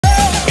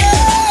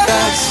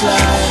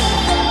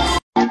baseline.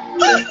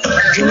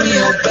 Give me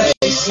your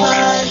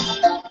baseline.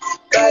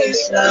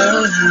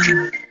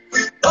 Baseline.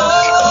 Oh,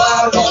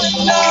 I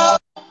wanna know.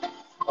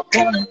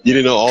 You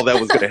didn't know all that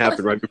was going to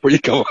happen right before you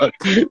come on.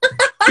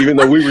 Even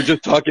though we were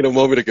just talking a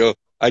moment ago,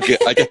 I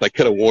guess I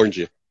could have warned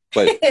you.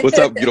 But what's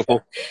up,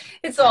 beautiful?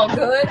 It's all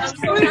good. I'm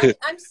so happy.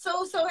 I'm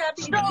so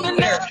happy to be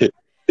here.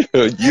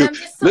 You I'm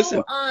just so,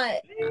 listen. I'm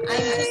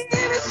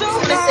just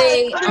want to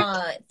say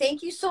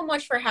thank you so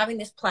much for having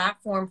this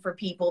platform for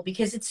people,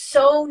 because it's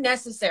so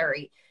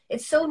necessary.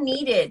 It's so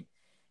needed.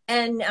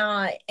 And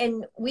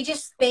we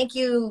just thank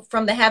you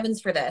from the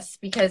heavens for this,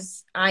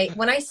 because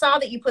when I saw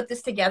that you put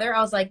this together, I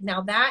was like,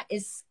 now that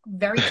is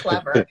very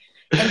clever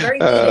and very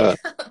needed.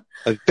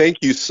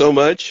 Thank you so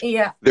much.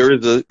 Yeah. There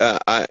is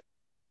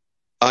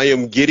I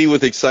am giddy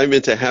with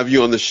excitement to have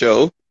you on the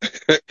show.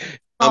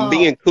 I'm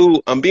being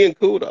cool. I'm being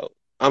cool though.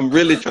 I'm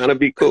really trying to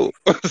be cool.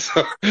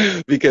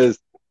 Because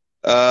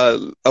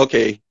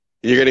okay,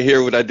 you're gonna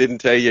hear what I didn't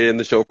tell you in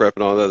the show prep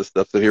and all that other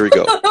stuff. So here we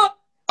go.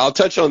 I'll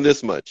touch on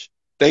this much.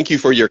 Thank you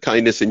for your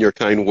kindness and your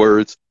kind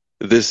words.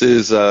 This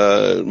is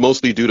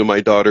mostly due to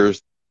my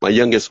daughters. My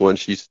youngest one,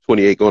 she's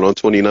 28 going on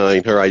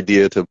 29. Her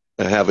idea to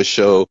have a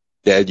show,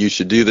 Dad, you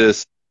should do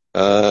this.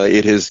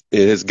 It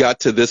has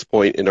got to this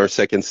point in our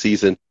second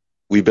season.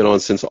 We've been on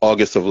since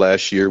August of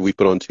last year. We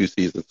put on 2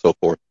 seasons, so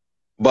forth.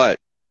 But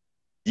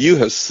you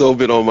have so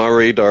been on my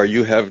radar.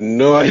 You have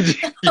no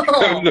idea.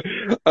 I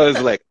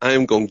was like,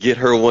 I'm going to get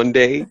her one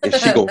day, and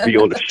she's going to be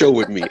on the show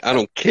with me. I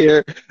don't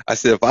care. I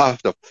said, if I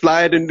have to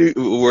fly to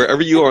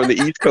wherever you are on the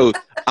East Coast,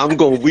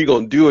 we're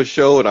going to do a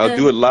show, and I'll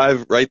do it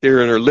live right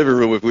there in her living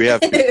room if we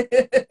have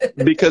to.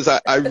 Because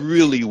I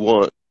really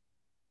want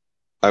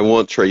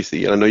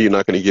Tracy, and I know you're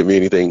not going to give me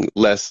anything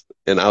less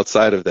and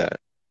outside of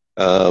that.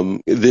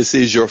 This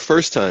is your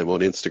first time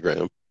on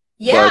Instagram.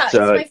 Yeah,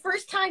 but, it's my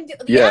first time.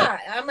 Yeah,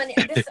 I'm an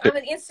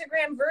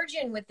Instagram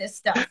virgin with this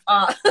stuff.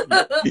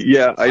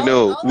 Yeah, I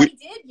know. All I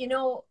did,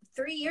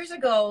 3 years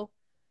ago,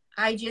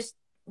 I just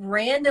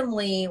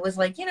randomly was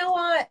like, you know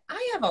what?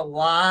 I have a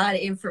lot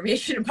of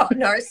information about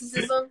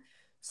narcissism.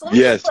 So let me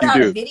just put out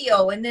a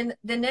video. And then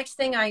the next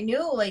thing I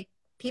knew, like,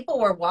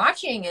 people were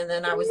watching. And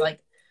then I was like,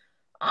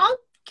 I'll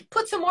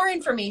put some more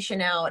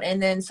information out.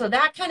 And then so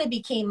that kind of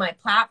became my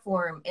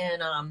platform.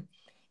 And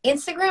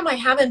Instagram, I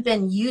haven't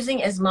been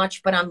using as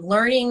much, but I'm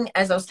learning,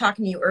 as I was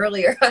talking to you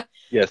earlier,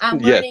 I'm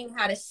learning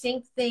how to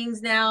sync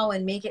things now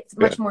and make it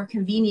much more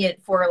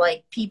convenient for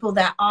like people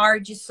that are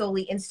just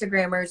solely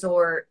Instagrammers,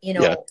 or,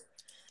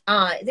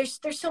 there's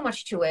so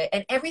much to it,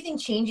 and everything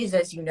changes,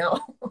 as you know.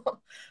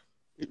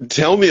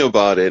 Tell me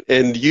about it.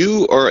 And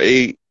you are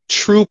a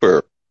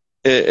trooper.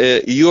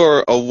 You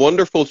are a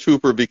wonderful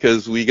trooper,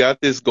 because we got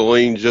this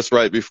going just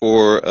right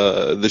before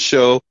the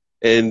show.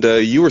 And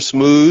you were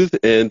smooth,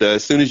 and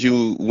as soon as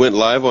you went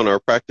live on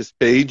our practice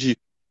page,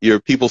 your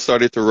people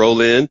started to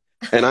roll in.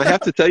 And I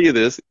have to tell you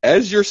this,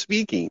 as you're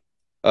speaking,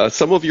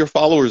 some of your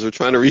followers are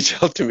trying to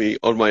reach out to me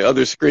on my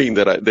other screen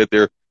that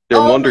they're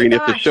wondering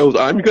if the show's.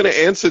 I'm going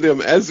to answer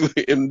them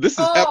and this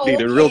is happening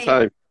in real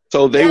time.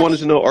 So they wanted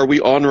to know, are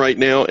we on right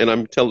now? And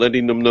I'm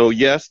letting them know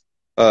yes.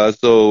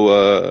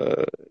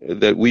 So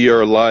that we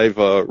are live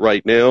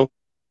right now.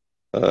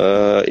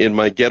 In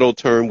my ghetto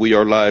term, we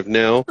are live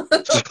now.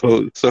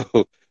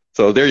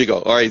 So there you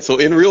go. All right. So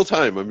in real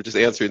time, I'm just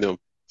answering them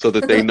so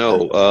that they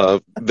know.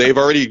 They've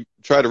already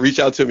tried to reach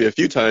out to me a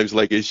few times.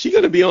 Like, is she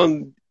going to be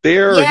on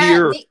there or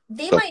here?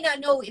 They might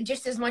not know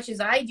just as much as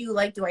I do.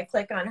 Like, do I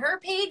click on her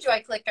page? Do I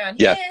click on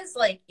his?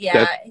 Like,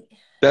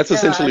 that's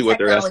essentially what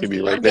they're asking me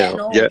right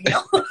now.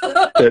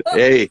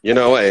 Hey,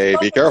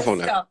 be careful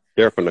now.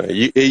 Careful now.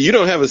 You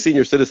don't have a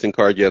senior citizen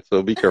card yet,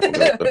 so be careful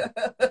now.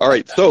 All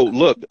right. So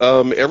look,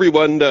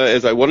 everyone,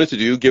 as I wanted to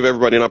do, give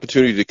everybody an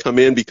opportunity to come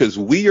in, because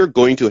we are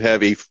going to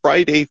have a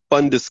Friday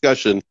fun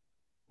discussion,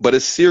 but a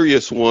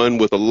serious one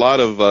with a lot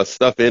of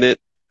stuff in it.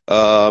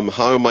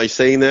 How am I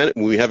saying that?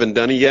 We haven't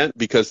done it yet,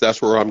 because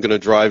that's where I'm going to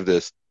drive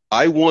this.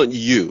 I want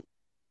you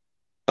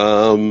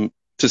to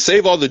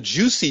save all the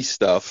juicy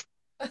stuff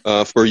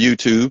for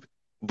YouTube.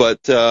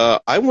 But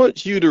I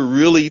want you to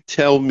really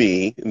tell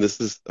me, and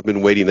I've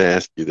been waiting to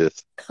ask you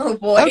this. Oh,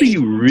 boy. How do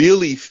you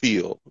really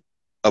feel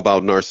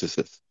about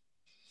narcissists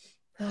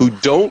who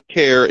don't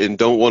care and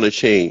don't want to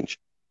change?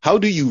 How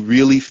do you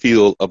really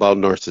feel about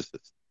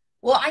narcissists?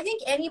 Well, I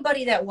think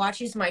anybody that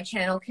watches my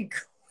channel can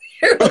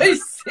clearly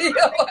see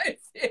how I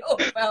feel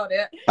about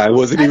it. I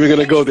wasn't even going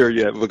to go there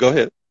yet, but go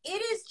ahead.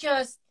 It is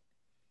just,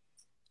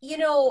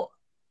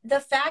 the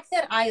fact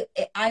that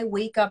I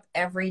wake up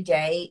every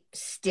day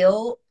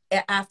still,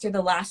 after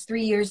the last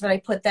 3 years that I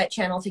put that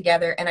channel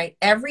together, and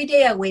every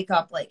day I wake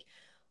up like,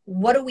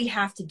 what do we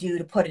have to do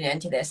to put an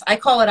end to this? I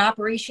call it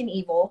Operation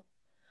Evil.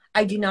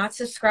 I do not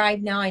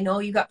subscribe now. I know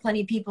you got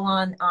plenty of people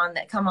on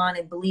that come on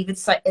and believe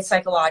it's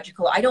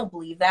psychological. I don't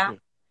believe that.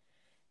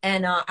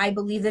 And I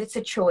believe that it's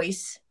a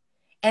choice.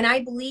 And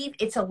I believe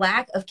it's a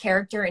lack of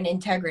character and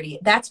integrity.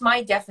 That's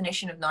my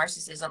definition of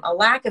narcissism, a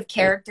lack of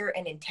character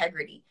and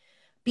integrity.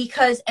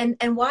 Because, and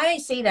why I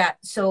say that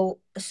so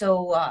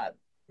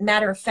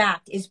matter of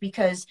fact is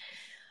because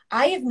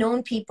I have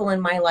known people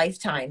in my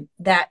lifetime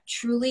that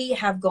truly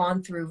have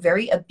gone through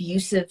very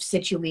abusive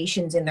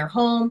situations in their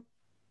home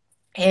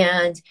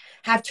and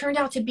have turned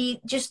out to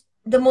be just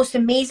the most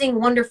amazing,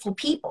 wonderful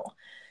people.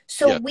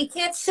 So we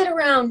can't sit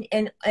around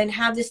and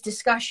have this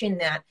discussion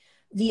that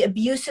the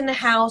abuse in the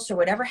house or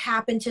whatever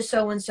happened to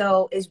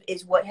so-and-so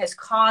is what has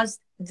caused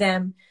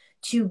them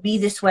to be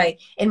this way.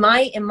 In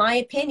my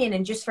opinion,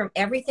 and just from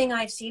everything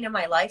I've seen in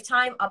my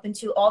lifetime up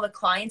into all the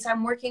clients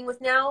I'm working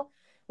with now,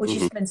 which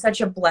has been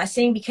such a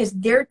blessing because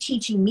they're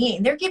teaching me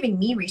and they're giving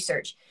me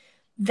research.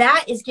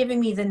 That is giving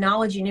me the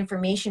knowledge and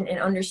information and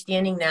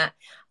understanding that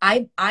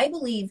I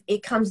believe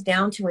it comes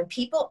down to when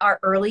people are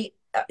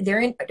they're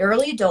in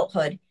early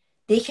adulthood,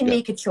 they can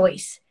make a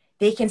choice.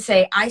 They can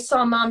say, I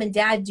saw mom and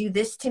dad do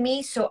this to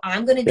me, so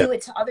I'm going to do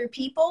it to other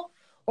people,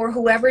 or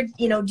whoever,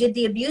 you know, did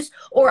the abuse,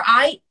 or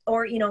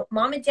you know,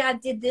 mom and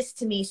dad did this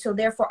to me, so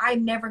therefore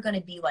I'm never going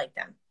to be like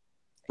them.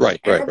 And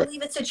I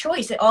believe it's a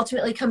choice. It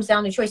ultimately comes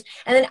down to choice.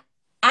 And then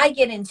I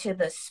get into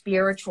the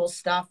spiritual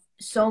stuff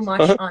so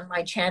much on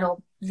my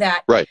channel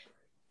that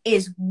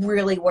is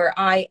really where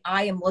I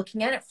am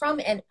looking at it from.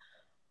 And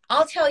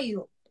I'll tell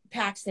you,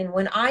 Paxton,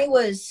 when I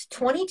was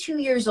 22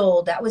 years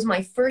old, that was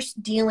my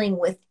first dealing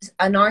with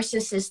a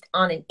narcissist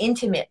on an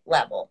intimate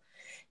level.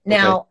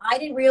 Now, I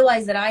didn't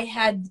realize that I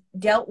had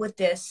dealt with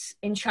this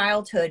in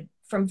childhood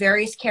from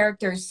various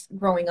characters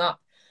growing up.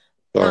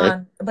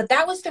 But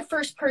that was the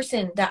first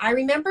person that I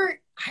remember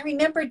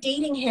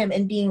dating him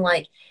and being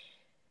like,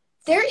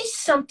 there is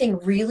something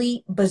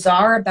really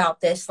bizarre about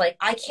this. Like,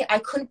 I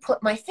couldn't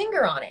put my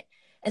finger on it.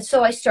 And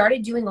so I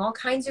started doing all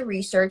kinds of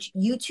research.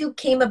 YouTube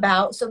came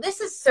about. So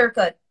this is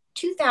circa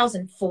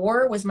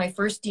 2004 was my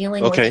first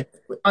dealing with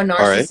a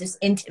narcissist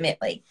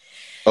intimately.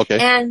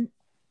 And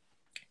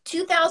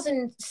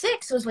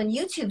 2006 was when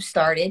YouTube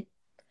started.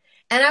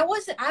 And I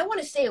want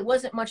to say it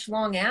wasn't much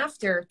long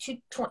after.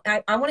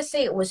 I want to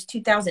say it was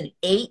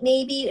 2008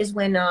 maybe is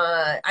when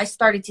I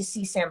started to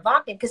see Sam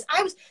Vaknin, because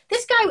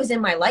this guy was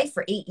in my life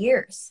for 8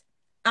 years.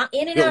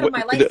 In and out of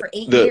my life for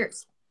 8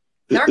 years.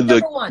 Narc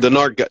number one. The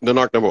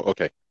narc number,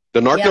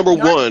 The narc number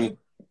one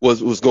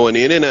was going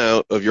in and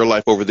out of your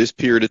life over this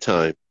period of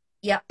time.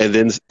 And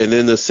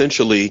then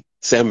essentially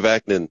Sam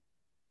Vaknin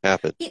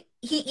happened.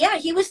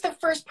 He was the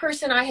first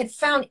person I had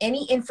found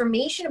any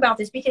information about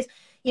this, because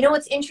you know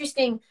what's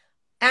interesting?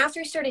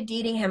 After I started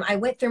dating him, I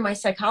went through my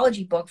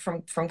psychology book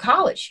from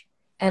college,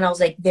 and I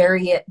was like, there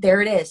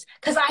it is.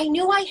 Because I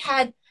knew I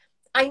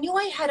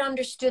had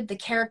understood the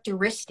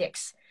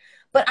characteristics,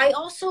 but I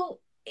also,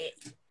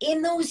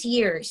 in those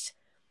years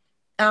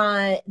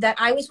that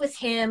I was with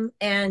him,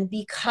 and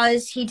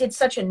because he did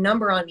such a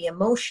number on me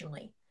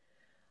emotionally,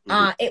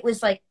 it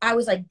was like, I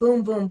was like,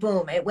 boom, boom,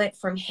 boom. It went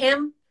from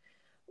him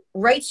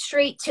right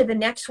straight to the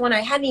next one. I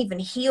hadn't even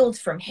healed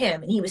from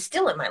him, and he was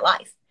still in my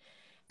life.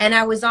 And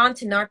I was on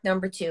to narc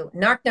number two.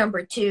 Narc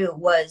number two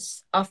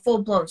was a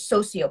full-blown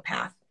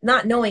sociopath,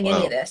 not knowing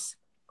any of this.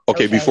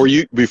 Okay, before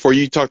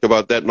you talked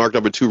about that narc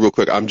number two real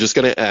quick, I'm just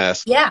going to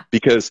ask.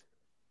 Because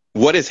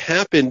what has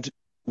happened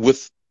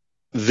with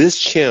this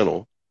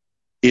channel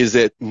is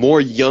that more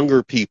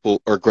younger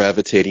people are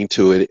gravitating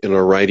to it and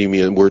are writing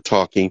me, and we're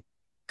talking.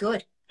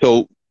 Good.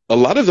 So a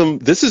lot of them,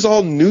 this is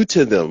all new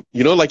to them.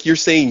 You know, like you're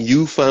saying,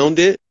 you found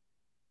it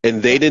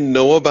and they didn't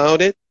know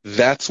about it.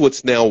 That's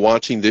what's now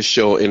watching this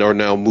show and are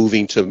now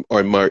moving to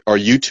our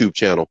YouTube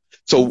channel.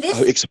 So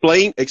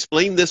explain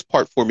this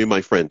part for me,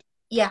 my friend.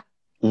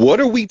 What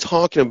are we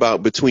talking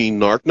about between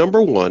narc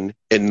number one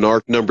and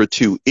narc number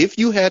two? If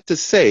you had to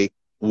say,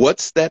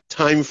 what's that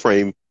time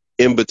frame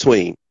in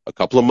between? A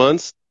couple of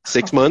months,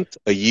 6 months,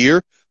 a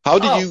year?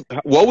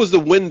 What was the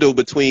window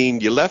between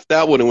you left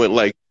that one and went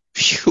like,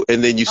 phew,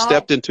 and then you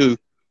stepped into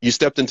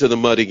the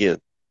mud again?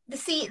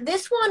 See,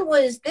 this one,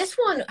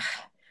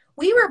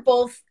 we were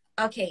both,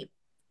 okay,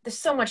 there's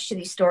so much to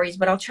these stories,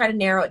 but I'll try to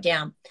narrow it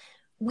down.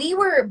 We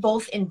were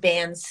both in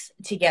bands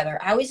together.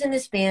 I was in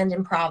this band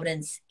in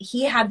Providence.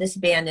 He had this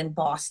band in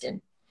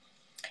Boston.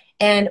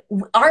 And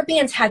our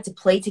bands had to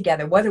play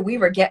together, whether we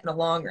were getting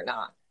along or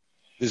not.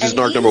 This is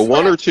narc number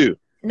one or two?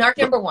 Narc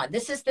number one.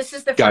 This is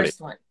the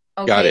first one.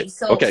 Okay.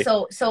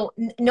 So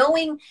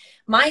knowing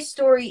my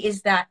story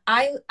is that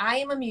I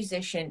am a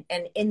musician,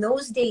 and in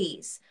those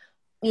days,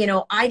 you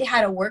know, I'd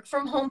had a work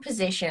from home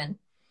position,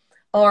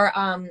 or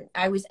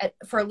I was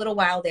for a little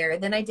while there.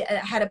 Then I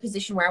had a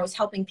position where I was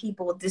helping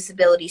people with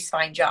disabilities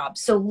find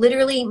jobs. So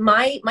literally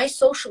my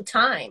social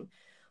time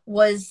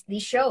was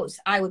these shows.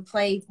 I would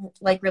play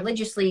like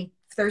religiously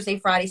Thursday,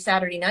 Friday,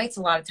 Saturday nights,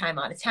 a lot of time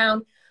out of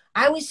town.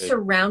 I was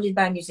surrounded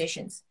by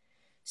musicians.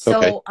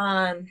 So,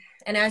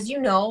 and as you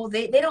know,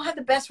 they don't have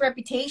the best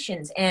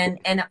reputations, and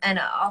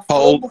how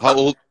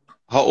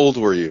old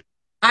were you?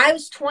 I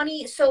was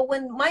 20. So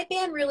when my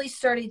band really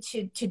started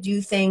to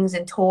do things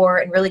and tour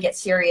and really get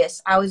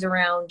serious, I was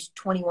around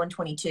 21,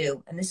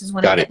 22. And this is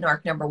when I met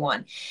narc number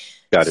one.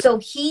 So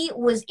he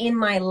was in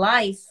my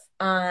life,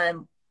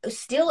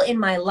 still in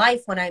my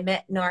life when I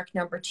met narc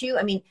number two.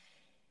 I mean,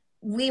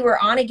 we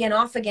were on again,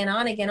 off again,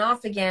 on again,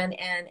 off again.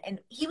 And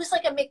he was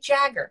like a Mick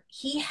Jagger.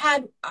 He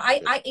had,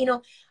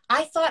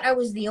 I thought I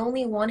was the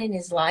only one in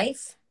his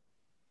life.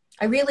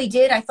 I really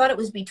did. I thought it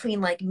was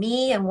between like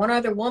me and one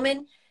other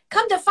woman.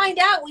 Come to find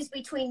out, it was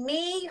between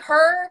me,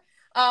 her,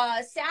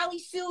 Sally,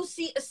 Sue,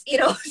 you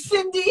know,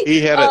 Cindy. He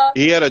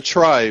had a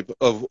tribe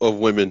of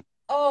women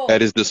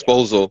at his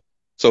disposal,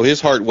 so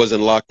his heart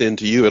wasn't locked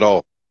into you at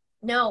all.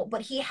 No,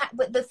 but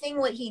but the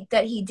thing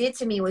that he did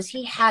to me was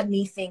he had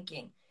me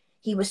thinking.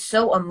 He was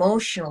so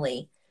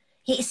emotionally.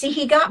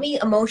 He got me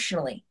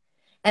emotionally.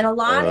 And a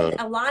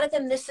lot of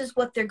them, this is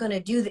what they're going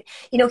to do.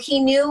 You know, he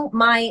knew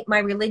my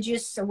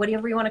religious, or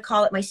whatever you want to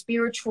call it, my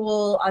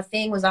spiritual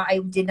thing was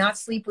I did not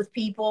sleep with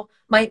people.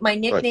 My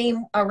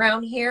nickname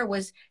around here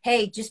was,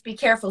 hey, just be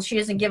careful. She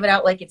doesn't give it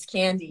out like it's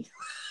candy.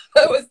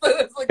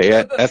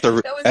 That's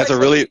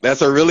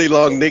a really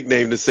long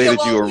nickname to say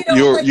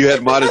that you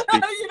had modesty.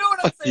 You know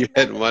what I'm saying? You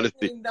had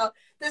modesty.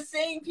 The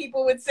saying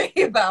people would say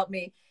about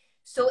me.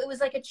 So it was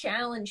like a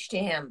challenge to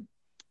him.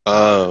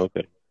 Oh,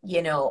 okay.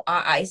 You know,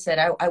 I said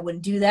I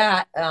wouldn't do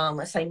that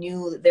unless I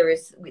knew there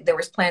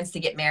was plans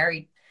to get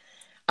married.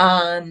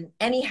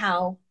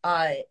 Anyhow,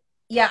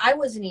 yeah, I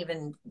wasn't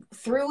even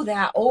through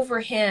that.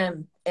 Over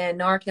him, and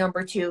Narc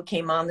number 2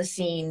 came on the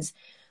scenes,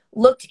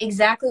 looked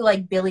exactly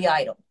like Billy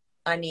Idol.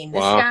 I mean,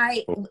 this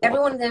guy,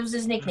 everyone, that was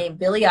his nickname,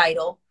 Billy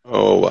Idol.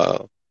 Oh,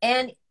 wow.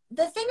 And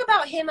the thing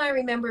about him, I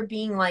remember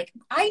being like,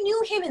 I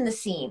knew him in the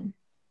scene.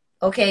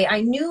 Okay, I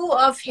knew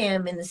of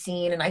him in the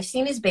scene, and I've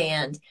seen his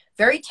band.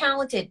 Very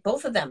talented,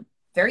 both of them.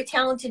 Very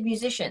talented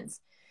musicians.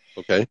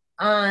 Okay.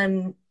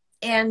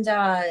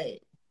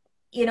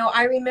 You know,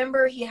 I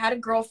remember he had a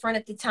girlfriend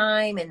at the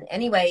time. And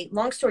anyway,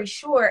 long story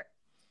short,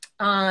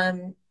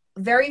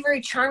 very, very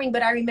charming.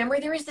 But I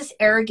remember there was this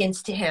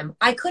arrogance to him.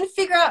 I couldn't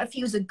figure out if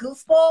he was a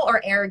goofball or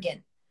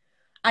arrogant.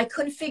 I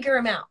couldn't figure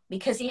him out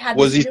because he had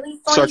this really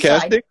funny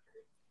sarcastic? Side.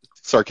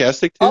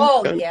 Sarcastic too?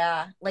 Oh,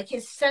 yeah. Like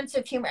his sense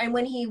of humor. And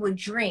when he would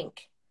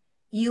drink,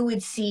 you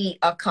would see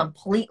a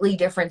completely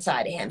different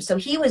side of him. So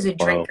he was a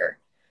drinker.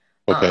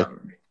 Okay.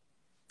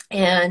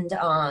 And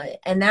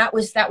that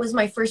was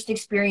my first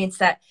experience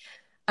that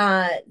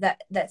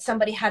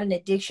somebody had an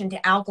addiction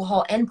to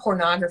alcohol and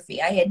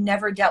pornography. I had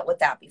never dealt with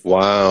that before.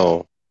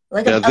 Wow.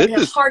 Like a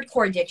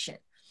hardcore addiction.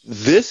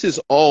 This is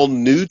all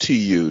new to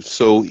you.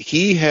 So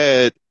he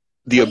had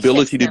the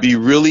ability to be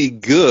really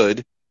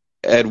good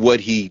at what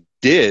he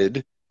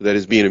did, that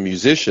is being a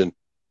musician,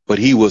 but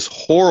he was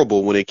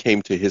horrible when it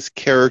came to his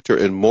character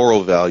and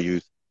moral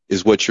values,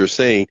 is what you're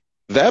saying.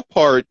 That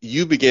part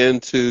you began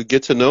to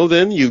get to know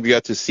then? You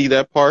got to see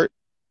that part?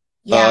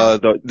 Yeah.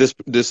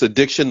 This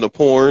addiction to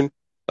porn,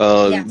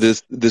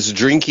 yes. this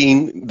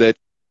drinking that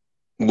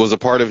was a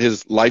part of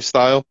his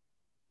lifestyle.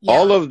 Yeah.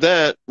 All of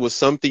that was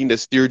something that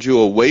steered you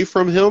away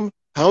from him.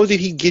 How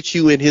did he get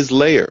you in his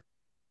lair?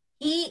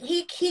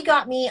 He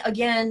got me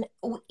again.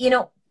 You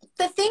know,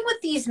 the thing with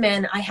these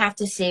men, I have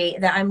to say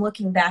that I'm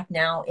looking back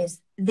now,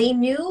 is they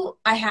knew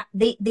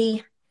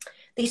they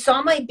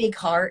saw my big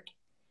heart,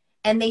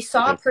 and they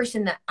saw a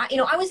person that, you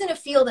know, I was in a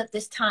field at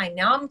this time.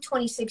 Now I'm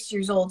 26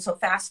 years old. So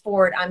fast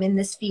forward, I'm in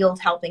this field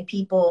helping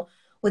people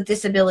with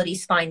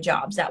disabilities find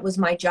jobs. That was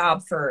my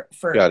job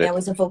I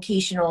was a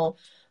vocational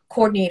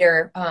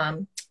coordinator,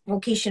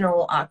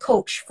 vocational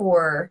coach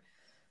for,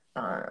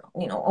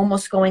 you know,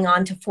 almost going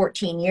on to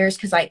 14 years.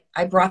 Cause I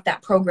brought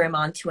that program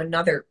on to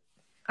another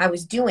I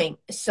was doing.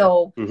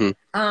 So, you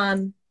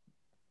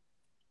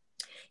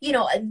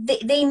know,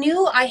 they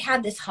knew I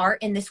had this heart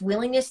and this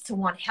willingness to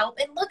want help.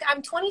 And look,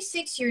 I'm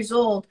 26 years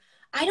old.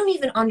 I don't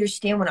even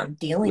understand what I'm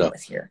dealing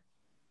with here.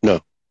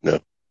 No,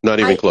 not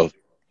even close.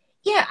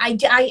 Yeah, I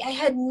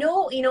had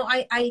no, you know,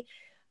 I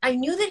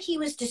knew that he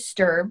was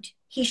disturbed.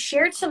 He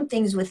shared some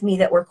things with me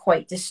that were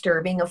quite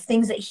disturbing, of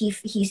things that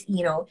he's,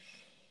 you know,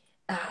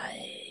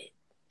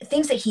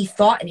 things that he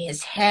thought in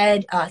his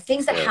head,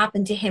 things that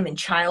happened to him in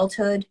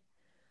childhood.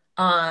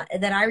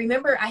 That I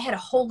remember I had a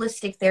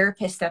holistic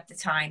therapist at the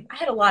time. I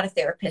had a lot of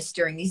therapists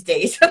during these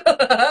days.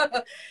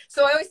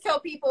 So I always tell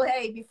people,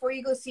 hey, before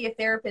you go see a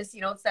therapist,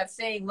 you know, it's that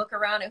saying, look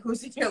around at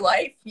who's in your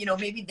life. You know,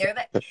 maybe they're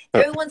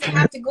the ones that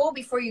have to go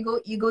before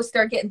you go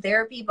start getting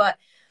therapy. But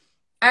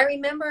I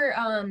remember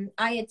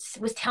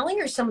was telling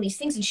her some of these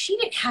things, and she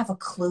didn't have a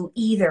clue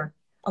either.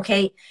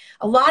 Okay.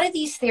 A lot of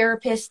these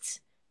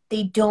therapists,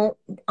 they don't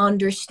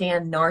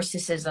understand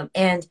narcissism,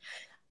 and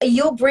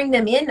you'll bring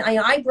them in.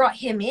 I brought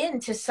him in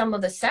to some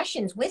of the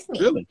sessions with me.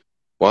 Really?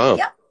 Wow.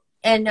 Yep.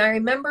 And I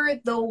remember,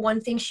 though,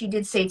 one thing she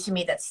did say to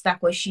me that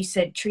stuck was, she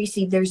said,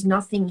 Tracy, there's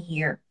nothing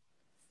here.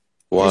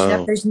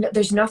 Wow.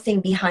 There's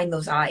nothing behind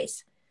those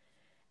eyes.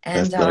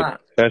 And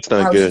that's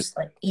not good. Just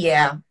like,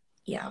 yeah.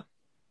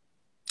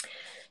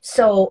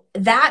 So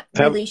that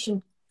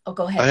relation. Oh,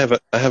 go ahead.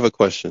 I have a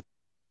question.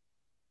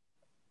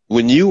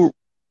 When you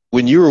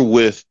were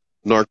with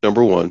Narc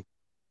number 1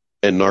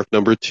 and Narc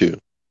number 2,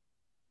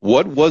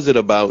 what was it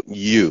about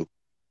you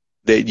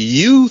that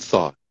you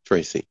thought,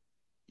 Tracy,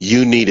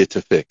 you needed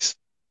to fix?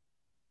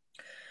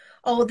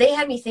 Oh, they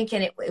had me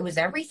thinking it was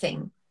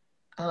everything.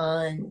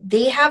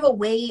 They have a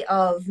way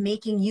of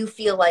making you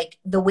feel like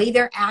the way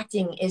they're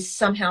acting is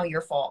somehow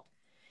your fault.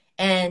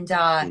 And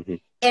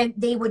and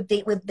they would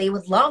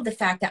love the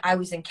fact that I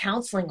was in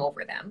counseling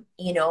over them,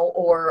 you know,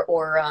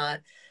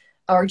 or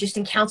just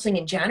in counseling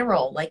in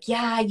general. Like,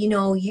 yeah,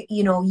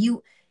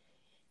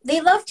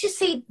 they love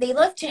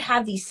to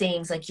have these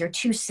sayings like, you're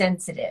too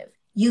sensitive,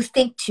 you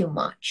think too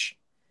much,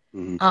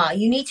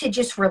 you need to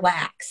just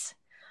relax.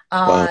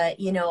 Wow.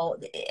 You know,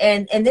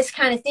 and this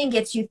kind of thing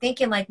gets you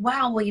thinking like,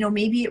 wow, well, you know,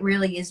 maybe it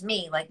really is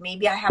me. Like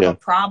maybe I have a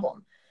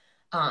problem.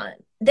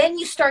 Then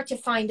you start to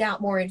find out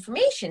more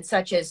information,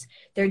 such as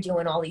they're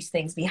doing all these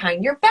things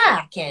behind your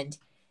back, and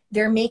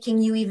they're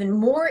making you even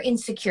more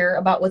insecure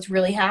about what's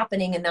really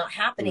happening and not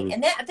happening.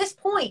 And then at this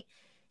point,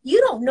 you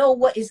don't know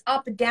what is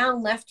up,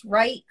 down, left,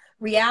 right,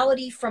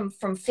 reality from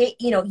fake.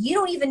 You know, you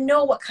don't even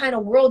know what kind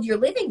of world you're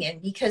living in,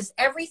 because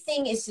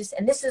everything is just,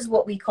 and this is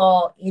what we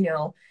call, you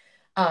know,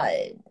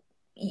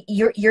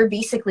 you're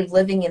basically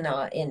living in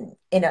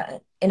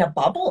a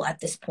bubble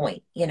at this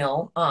point, you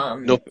know. No,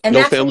 And no that's when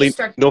you family,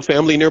 start. no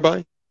family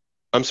nearby.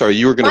 I'm sorry,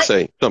 you were going to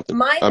say something.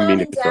 My I mom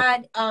mean, and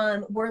dad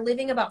were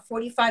living about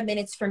 45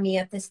 minutes from me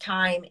at this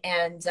time,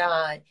 and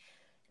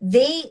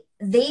they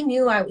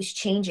knew I was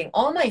changing.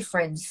 All my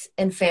friends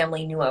and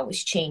family knew I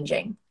was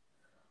changing.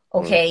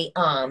 Okay,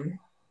 and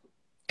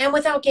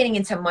without getting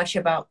into much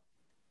about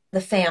the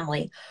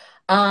family,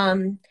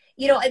 you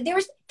know,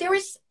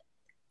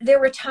 there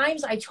were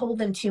times I told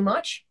them too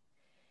much,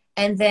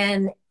 and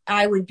then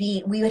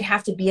we would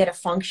have to be at a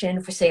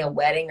function for, say, a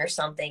wedding or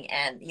something.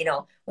 And, you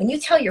know, when you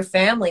tell your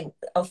family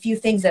a few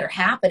things that are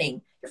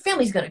happening, your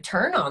family's going to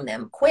turn on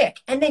them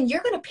quick. And then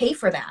you're going to pay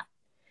for that.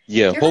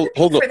 yeah, You're going to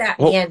pay for that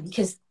in the end,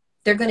 because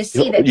they're going to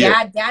see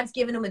that dad's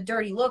giving them a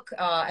dirty look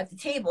at the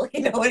table.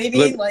 You know what I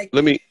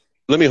mean?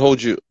 Let me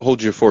hold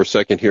you for a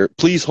second here.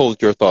 Please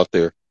hold your thought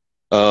there.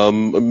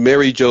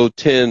 Mary Jo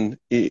 10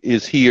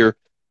 is here.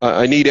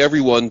 I need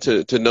everyone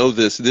to know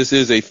this. This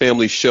is a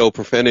family show.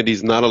 Profanity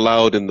is not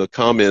allowed in the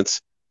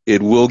comments.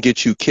 It will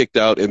get you kicked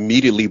out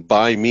immediately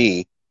by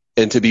me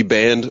and to be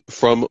banned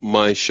from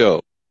my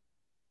show.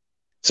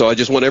 So I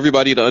just want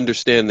everybody to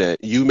understand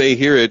that. You may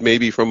hear it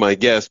maybe from my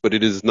guest, but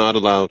it is not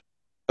allowed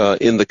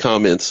in the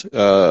comments.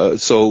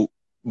 So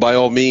by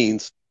all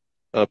means,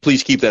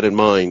 please keep that in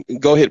mind.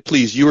 Go ahead,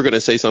 please. You were going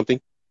to say something.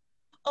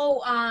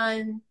 Oh,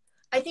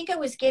 I think I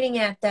was getting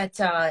at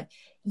that.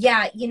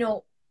 Yeah, you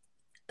know,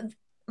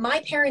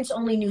 my parents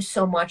only knew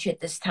so much at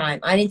this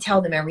time. I didn't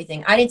tell them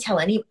everything. I didn't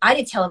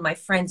tell my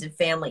friends and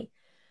family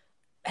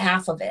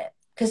half of it.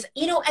 Because,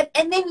 you know,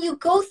 and then you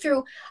go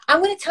through,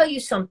 I'm going to tell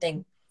you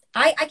something.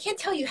 I can't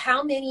tell you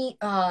how many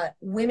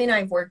women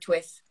I've worked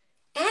with,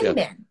 and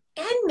men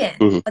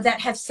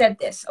that have said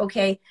this,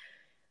 okay?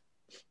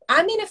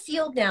 I'm in a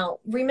field now.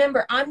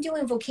 Remember, I'm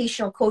doing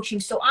vocational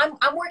coaching. So I'm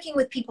working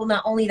with people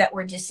not only that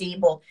were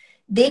disabled.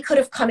 They could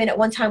have come in at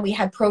one time. We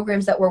had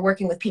programs that were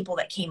working with people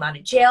that came out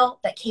of jail,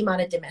 that came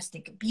out of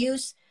domestic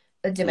abuse,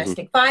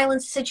 domestic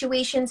violence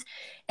situations.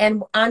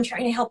 And I'm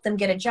trying to help them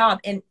get a job.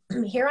 And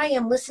here I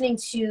am listening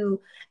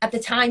to, at the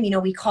time, you know,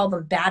 we call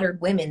them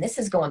battered women. This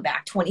is going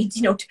back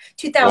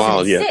 2006.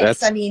 Wow, yeah,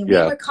 I mean, we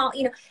were calling,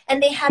 you know,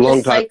 and they had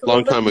this cycle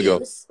long of time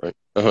abuse. Ago.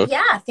 Right.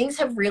 Yeah, things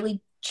have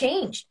really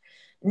changed.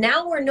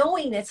 Now we're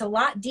knowing it's a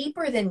lot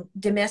deeper than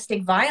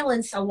domestic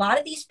violence. A lot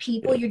of these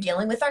people you're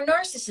dealing with are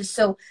narcissists.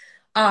 So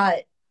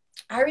I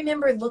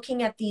remember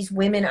looking at these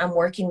women I'm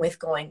working with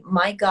going,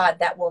 my God,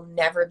 that will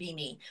never be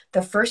me.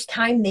 The first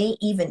time they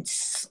even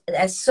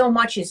as so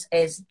much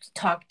as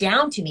talk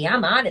down to me,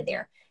 I'm out of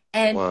there.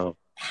 And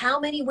how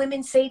many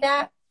women say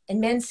that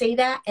and men say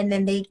that? And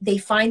then they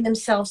find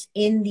themselves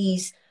in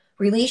these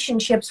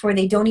relationships where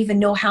they don't even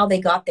know how they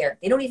got there.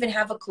 They don't even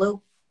have a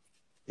clue.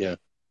 Yeah.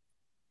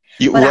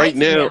 Right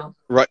now,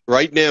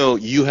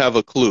 you have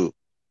a clue.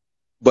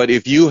 But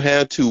if you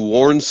had to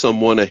warn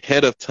someone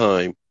ahead of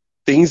time,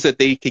 things that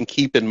they can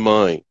keep in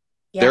mind,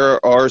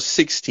 there are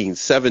 16,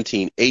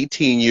 17,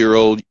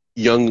 18-year-old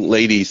young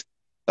ladies,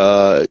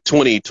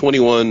 20,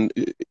 21,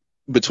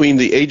 between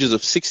the ages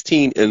of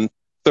 16 and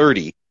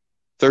 30,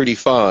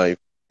 35,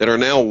 that are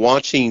now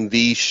watching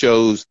these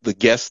shows, the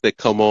guests that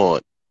come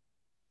on.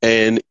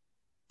 And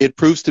it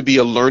proves to be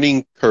a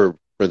learning curve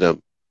for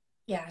them.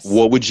 Yes.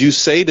 What would you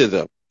say to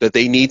them that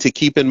they need to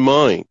keep in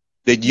mind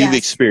that you've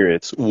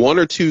experienced? One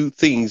or two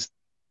things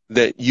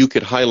that you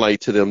could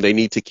highlight to them they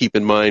need to keep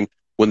in mind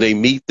when they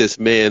meet this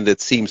man that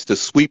seems to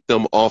sweep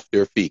them off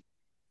their feet.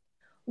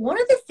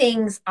 One of the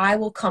things I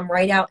will come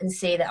right out and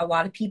say that a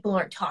lot of people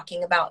aren't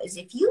talking about is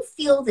if you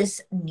feel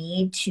this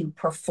need to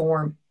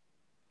perform,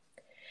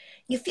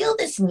 you feel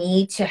this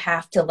need to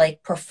have to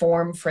like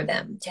perform for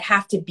them, to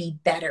have to be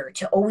better,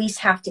 to always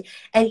have to.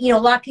 And, you know,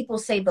 a lot of people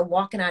say the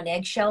walking on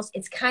eggshells.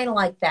 It's kind of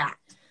like that.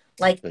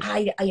 Like,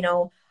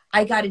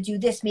 I got to do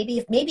this.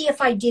 Maybe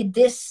if I did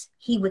this,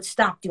 he would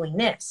stop doing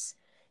this.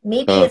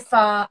 Maybe if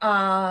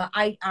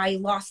I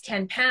lost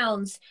 10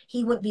 pounds,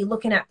 he wouldn't be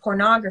looking at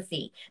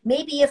pornography.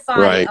 Maybe if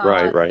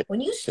I,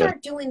 when you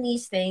start doing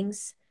these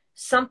things,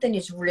 something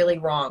is really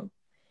wrong.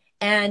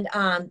 And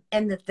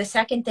the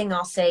second thing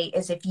I'll say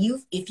is if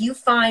you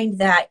find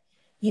that,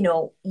 you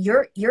know,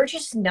 you're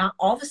just not,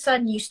 all of a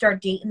sudden you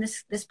start dating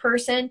this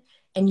person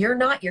and you're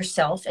not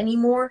yourself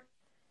anymore,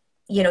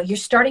 you know, you're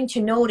starting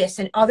to notice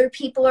and other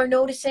people are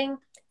noticing,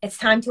 it's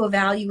time to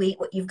evaluate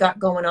what you've got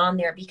going on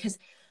there. Because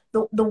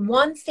the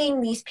one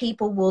thing these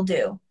people will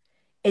do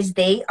is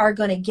they are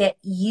going to get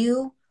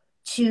you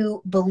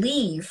to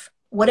believe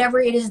whatever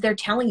it is they're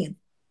telling you.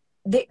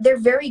 They're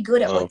very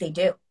good at what they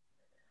do.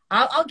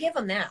 I'll give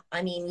them that.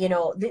 I mean, you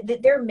know,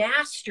 they're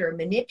master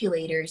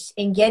manipulators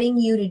in getting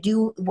you to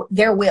do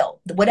their will,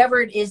 whatever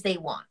it is they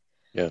want.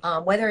 Yeah.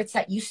 Whether it's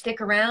that you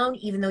stick around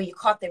even though you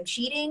caught them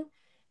cheating,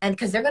 and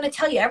because they're going to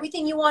tell you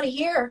everything you want to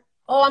hear.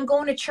 Oh, I'm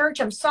going to church.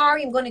 I'm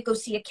sorry. I'm going to go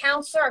see a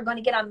counselor. I'm going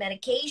to get on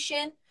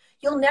medication.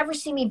 You'll never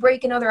see me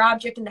break another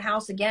object in the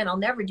house again. I'll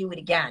never do it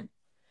again.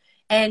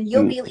 And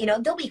you'll be, you know,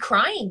 they'll be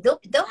crying.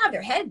 They'll have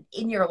their head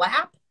in your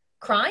lap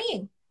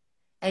crying.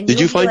 And did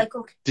you find like,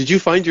 okay. Did you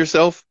find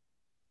yourself?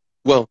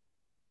 Well,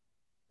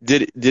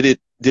 did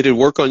it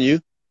work on you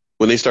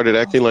when they started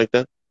acting like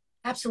that?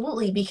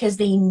 Absolutely, because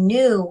they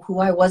knew who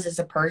I was as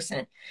a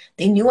person.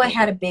 They knew I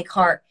had a big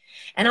heart.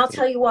 And I'll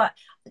tell you what,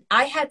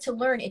 I had to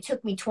learn. It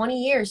took me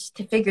 20 years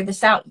to figure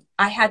this out.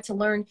 I had to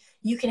learn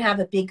you can have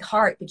a big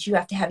heart, but you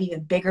have to have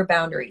even bigger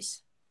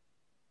boundaries.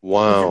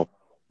 Wow.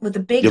 With a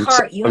big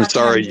heart, you I'm have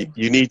sorry, to have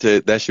you need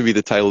to, that should be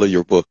the title of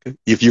your book.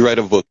 If you write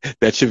a book,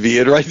 that should be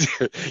it right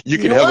there. You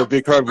can have a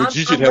big heart, but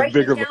you should have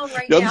bigger.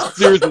 I'm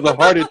serious as a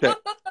heart attack.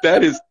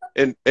 That is,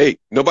 and hey,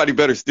 nobody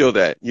better steal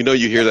that. You know,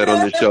 you hear that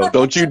on the show.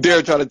 Don't you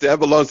dare try to, that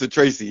belongs to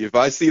Tracy. If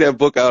I see that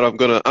book out, I'm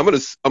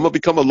gonna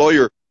become a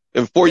lawyer,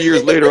 and 4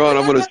 years later on,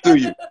 I'm gonna sue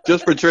you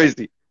just for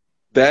Tracy.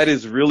 That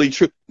is really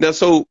true. Now,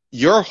 so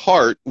your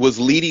heart was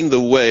leading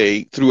the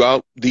way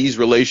throughout these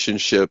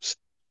relationships,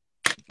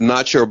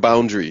 not your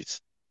boundaries.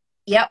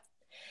 Yep.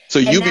 So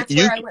you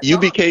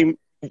became,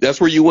 that's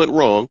where you went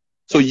wrong.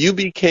 So you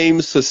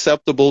became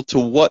susceptible to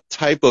what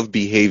type of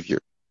behavior?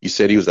 You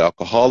said he was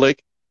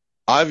alcoholic.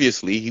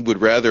 Obviously, he would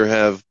rather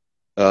have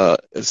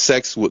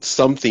sex with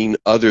something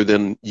other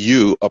than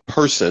you, a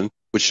person,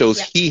 which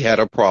shows he had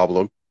a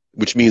problem,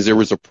 which means there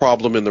was a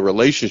problem in the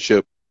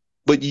relationship.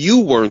 But you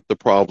weren't the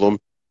problem.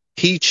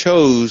 He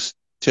chose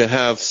to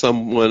have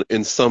someone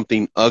and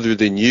something other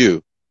than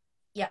you.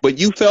 Yeah. But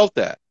you felt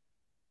that.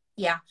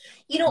 Yeah.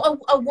 You know,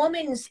 a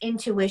woman's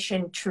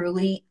intuition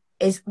truly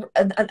is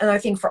another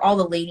thing for all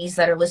the ladies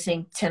that are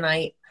listening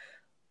tonight.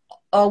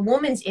 A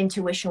woman's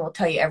intuition will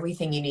tell you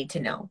everything you need to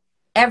know.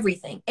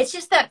 Everything. It's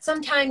just that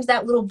sometimes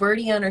that little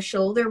birdie on her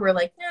shoulder, we're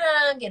like,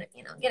 nah, get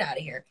out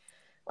of here.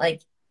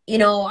 Like, you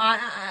know,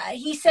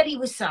 he said he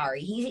was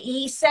sorry.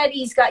 He said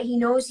he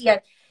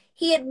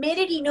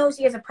admitted he knows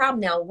he has a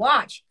problem. Now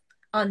watch.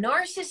 A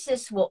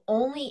narcissist will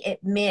only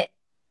admit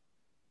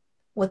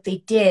what they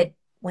did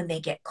when they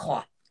get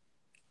caught.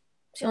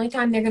 It's the only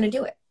time they're going to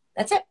do it.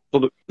 That's it.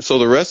 So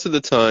the rest of the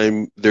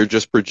time, they're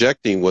just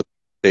projecting what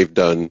they've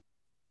done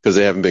because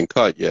they haven't been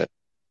caught yet.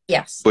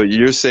 Yes. But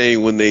you're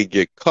saying when they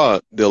get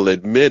caught, they'll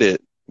admit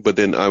it. But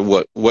then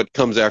what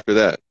comes after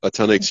that? A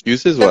ton of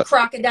excuses? The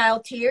crocodile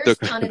tears,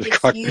 ton of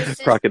excuses.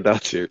 Crocodile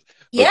tears.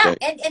 Yeah,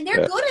 okay. and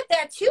they're good at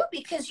that too,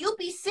 because you'll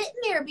be sitting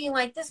there being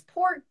like, this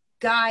poor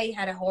guy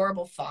had a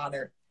horrible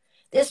father.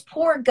 This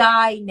poor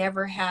guy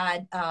never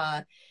had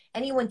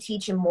anyone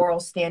teach him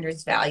moral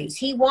standards, values.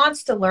 He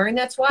wants to learn.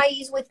 That's why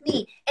he's with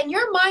me. And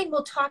your mind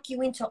will talk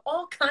you into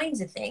all kinds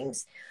of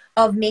things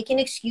of making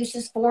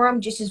excuses for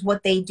them, just as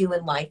what they do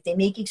in life. They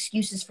make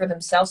excuses for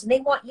themselves, and they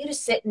want you to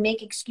sit and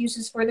make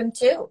excuses for them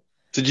too.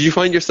 So did you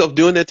find yourself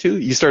doing that too?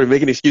 You started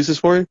making excuses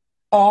for him?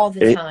 All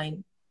the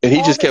time. And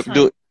he just kept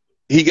doing,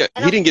 he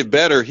didn't get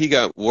better. He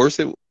got worse.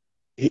 And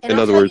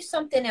I'll tell you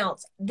something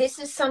else. This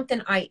is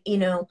something I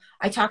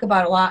talk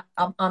about a lot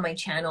on my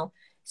channel.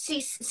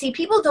 See,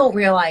 people don't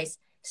realize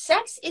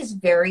sex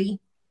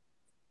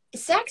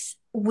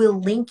will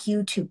link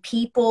you to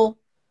people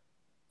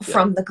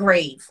from the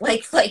grave.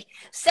 Like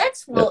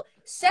sex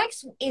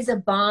is a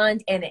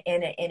bond, and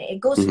it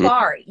goes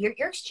far. You're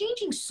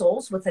exchanging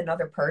souls with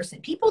another person.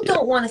 People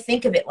don't want to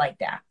think of it like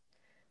that,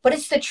 but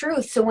it's the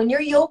truth. So when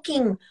you're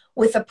yoking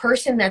with a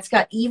person that's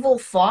got evil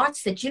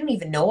thoughts that you don't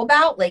even know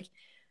about, like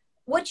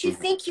what you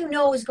think you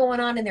know is going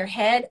on in their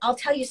head, I'll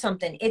tell you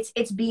something.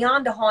 It's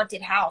beyond a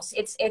haunted house.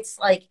 It's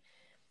like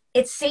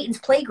it's Satan's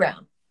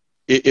playground.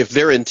 If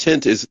their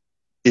intent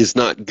is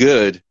not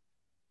good,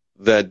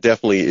 that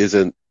definitely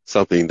isn't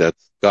something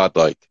that's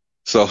godlike.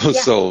 So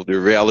the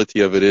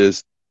reality of it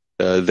is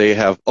they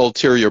have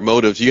ulterior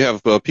motives. You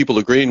have people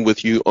agreeing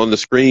with you on the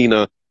screen.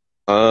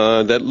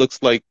 That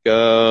looks like,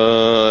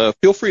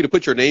 feel free to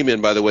put your name in,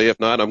 by the way. If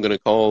not, I'm going to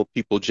call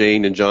people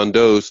Jane and John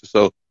Doe's.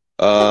 So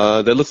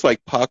that looks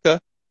like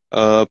Paka.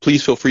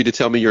 Please feel free to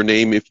tell me your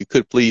name if you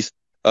could, please.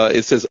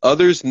 It says,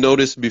 others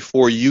notice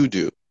before you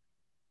do.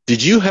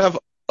 Did you have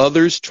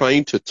others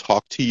trying to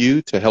talk to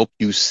you to help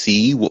you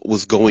see what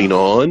was going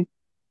on?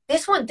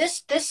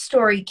 This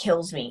story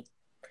kills me.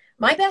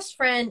 My best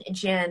friend,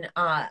 Jen,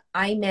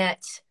 I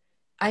met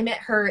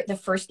her the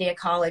first day of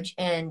college,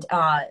 and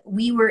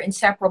we were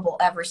inseparable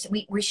ever since.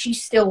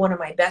 She's still one of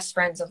my best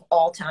friends of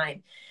all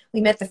time.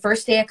 We met the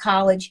first day of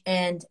college,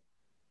 and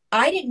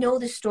I didn't know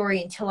this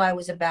story until I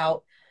was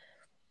about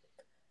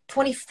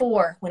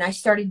 24 when I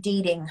started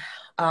dating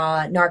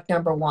Narc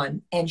number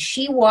one, and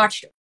she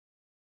watched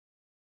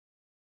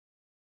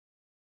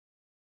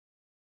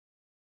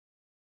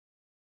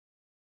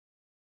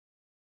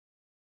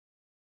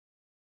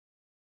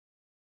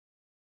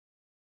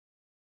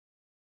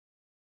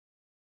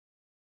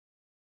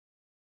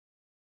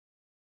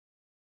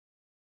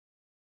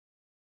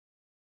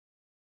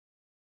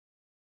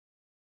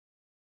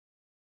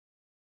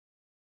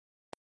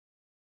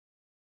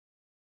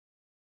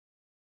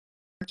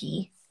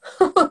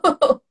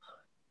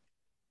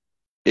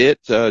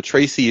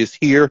Tracy is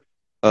here.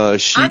 I'm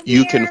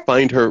You here. can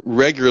find her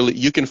regularly.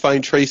 You can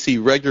find Tracy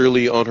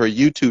regularly on her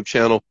YouTube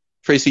channel.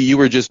 Tracy, you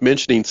were just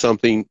mentioning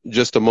something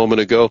just a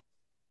moment ago.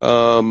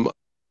 I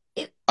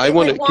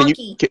want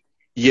to.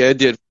 Yeah, it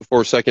did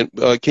for a second.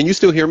 Can you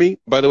still hear me?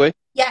 By the way.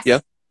 Yes. Yeah.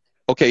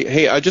 Okay.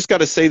 Hey, I just got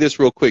to say this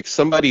real quick.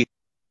 Somebody.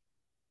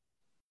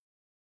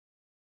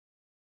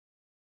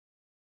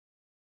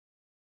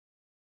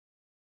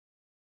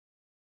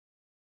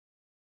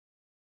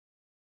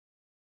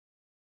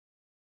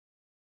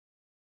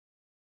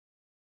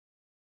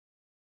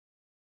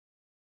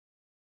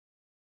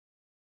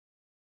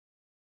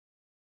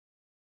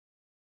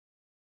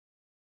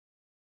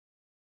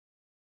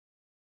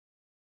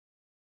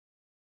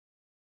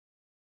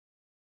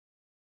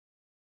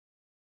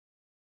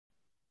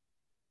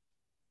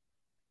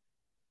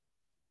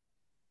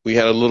 We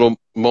had a little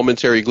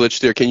momentary glitch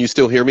there. Can you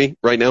still hear me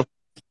right now?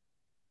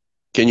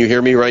 Can you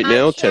hear me right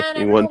now?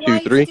 Testing 1, 2,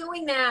 3.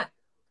 Doing that.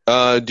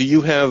 Do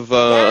you have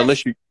Yes.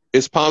 unless you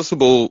it's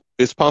possible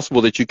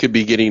that you could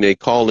be getting a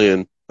call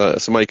in,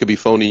 somebody could be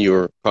phoning you,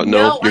 or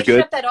no, you're good.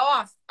 I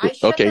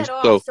shut that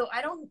off. So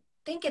I don't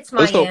think it's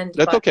my end.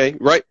 That's okay.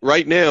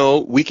 Right now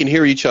we can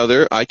hear each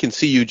other. I can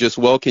see you just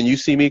well. Can you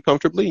see me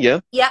comfortably? Yeah.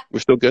 Yeah. We're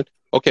still good.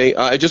 Okay.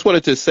 I just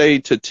wanted to say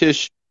to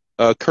Tish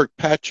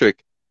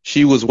Kirkpatrick,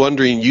 she was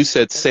wondering, you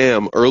said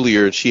Sam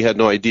earlier and she had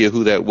no idea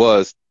who that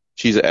was.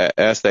 She's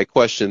asked that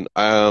question.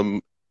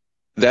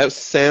 That's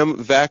Sam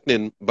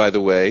Vaknin, by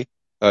the way.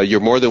 You're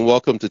more than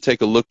welcome to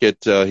take a look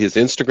at his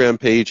Instagram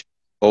page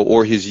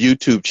or his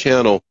YouTube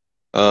channel,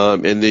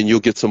 and then you'll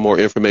get some more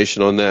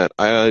information on that.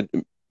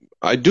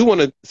 I do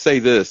want to say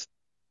this.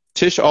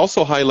 Tish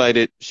also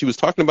highlighted, she was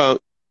talking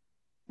about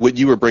what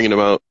you were bringing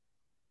about.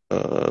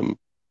 I'm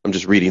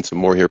just reading some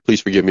more here.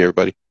 Please forgive me,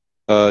 everybody.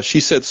 She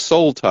said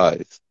soul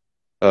ties.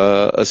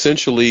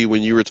 Essentially,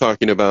 when you were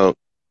talking about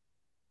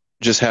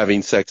just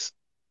having sex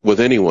with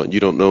anyone, you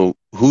don't know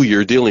who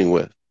you're dealing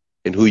with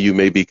and who you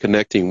may be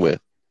connecting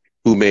with,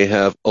 who may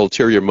have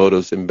ulterior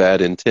motives and bad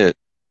intent.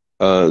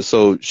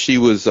 So she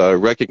was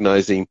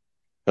recognizing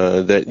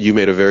that you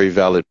made a very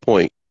valid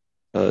point.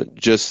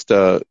 Just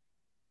not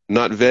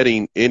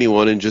vetting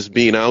anyone and just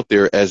being out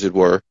there, as it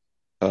were,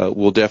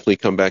 will definitely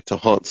come back to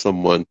haunt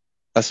someone,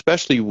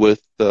 especially with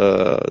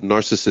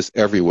narcissists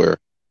everywhere.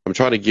 I'm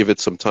trying to give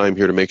it some time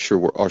here to make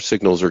sure our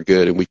signals are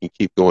good and we can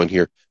keep going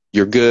here.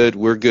 You're good.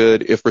 We're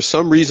good. If for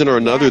some reason or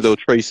another, though,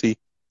 Tracy,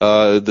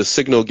 the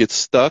signal gets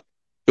stuck,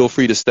 feel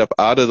free to step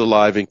out of the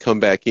live and come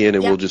back in,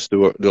 and we'll just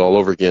do it all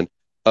over again.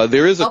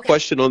 There is a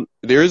question on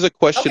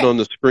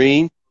the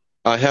screen.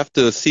 I have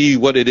to see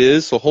what it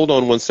is. So hold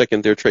on one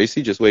second there,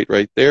 Tracy. Just wait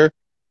right there.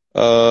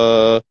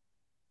 How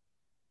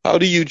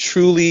do you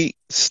truly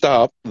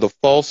stop the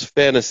false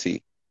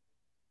fantasy?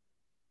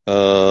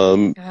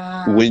 When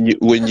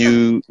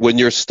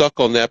you're stuck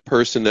on that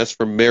person, that's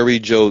from Mary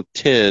Jo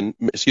 10.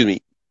 Excuse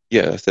me.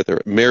 Yeah, I said that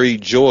right. Mary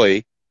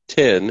Joy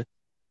 10.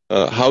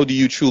 How do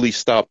you truly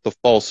stop the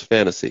false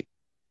fantasy?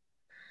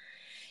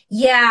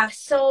 Yeah,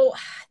 so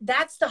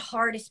that's the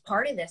hardest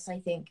part of this,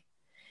 I think.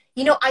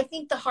 I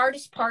think the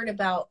hardest part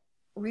about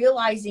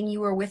realizing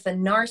you were with a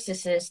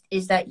narcissist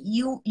is that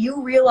you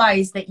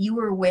realize that you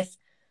were with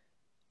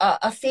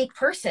a fake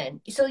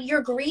person. So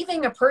you're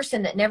grieving a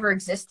person that never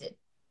existed.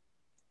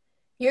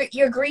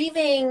 You're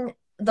grieving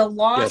the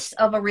loss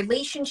of a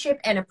relationship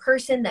and a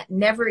person that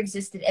never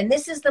existed. And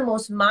this is the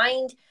most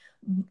mind,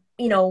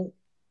 you know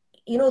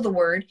the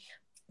word,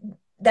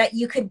 that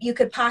you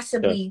could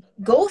possibly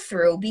go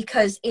through,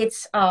 because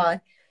it's a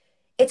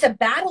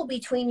battle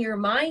between your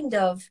mind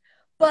of,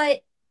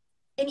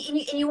 and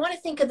you want to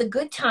think of the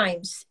good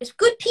times. If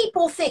good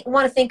people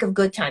want to think of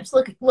good times,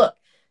 look,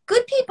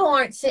 good people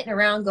aren't sitting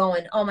around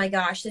going, oh my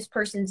gosh, this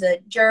person's a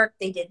jerk,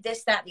 they did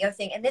this, that, the other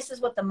thing. And this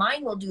is what the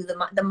mind will do.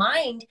 The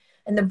mind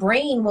and the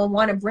brain will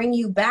want to bring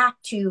you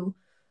back to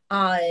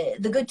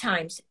the good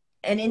times.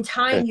 And in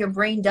time, your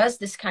brain does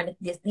these kind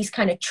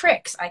of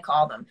tricks, I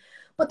call them.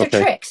 But they're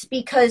tricks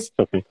because,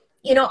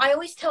 I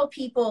always tell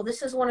people,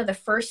 this is one of the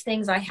first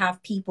things I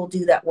have people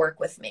do that work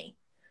with me.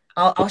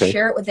 I'll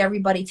share it with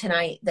everybody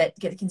tonight that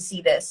can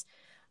see this,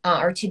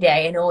 or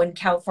today. I know in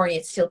California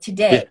it's still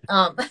today.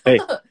 Hey,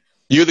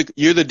 you're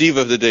the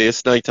diva of the day.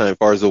 It's nighttime as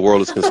far as the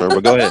world is concerned.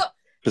 But go ahead.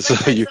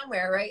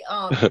 Somewhere, right?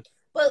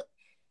 But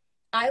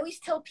I always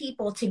tell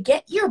people to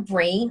get your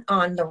brain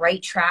on the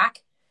right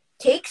track.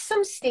 Take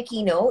some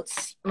sticky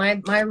notes. My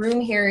room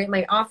here,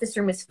 my office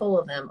room is full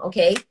of them.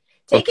 Okay,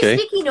 take a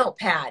sticky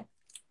notepad.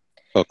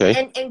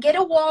 Okay. And get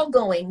a wall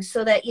going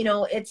so that, you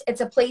know,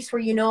 it's a place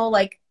where, you know,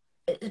 like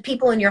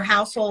people in your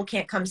household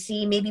can't come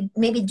see.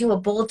 Maybe do a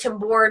bulletin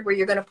board where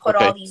you're going to put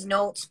all Okay. these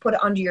notes, put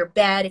it under your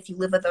bed if you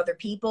live with other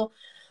people.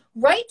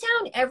 Write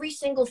down every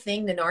single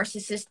thing the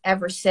narcissist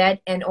ever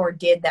said and or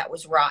did that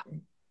was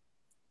rotten.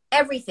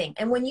 Everything.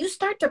 And when you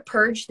start to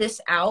purge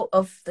this out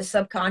of the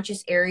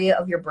subconscious area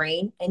of your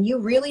brain, and you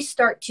really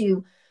start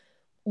to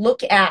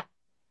look at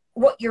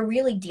what you're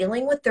really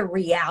dealing with, the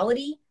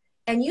reality,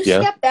 and you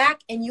Yeah. step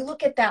back and you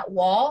look at that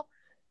wall,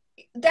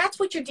 that's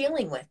what you're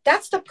dealing with.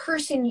 That's the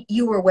person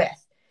you were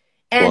with.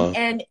 And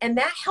Wow. and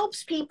that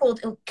helps people,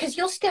 because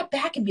you'll step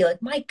back and be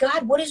like, my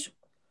God, what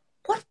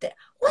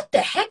the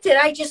heck did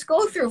I just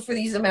go through for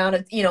these amount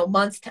of, you know,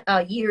 months,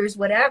 years,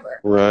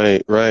 whatever.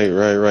 Right.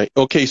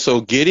 Okay,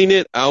 so getting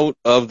it out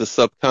of the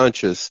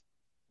subconscious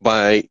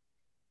by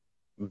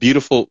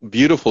beautiful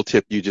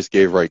tip you just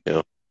gave right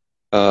now.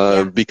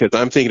 Yeah. Because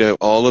I'm thinking of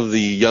all of the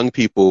young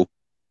people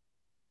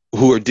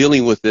who are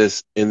dealing with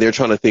this, and they're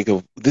trying to think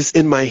of this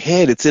in my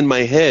head. It's in my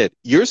head.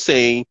 You're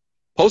saying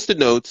post-it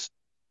notes,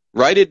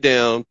 write it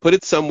down, put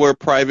it somewhere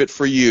private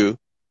for you,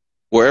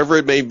 wherever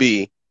it may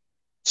be,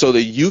 so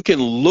that you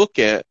can look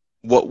at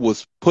what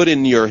was put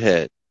in your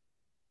head.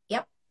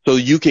 Yep. So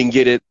you can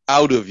get it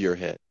out of your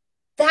head.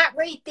 That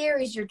right there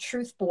is your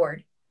truth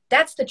board.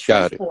 That's the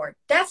Got truth it. board.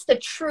 That's the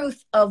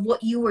truth of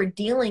what you were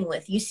dealing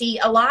with. You see,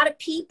 a lot of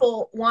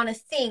people want to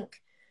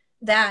think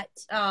that,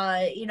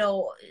 you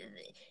know,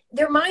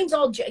 their minds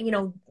all, you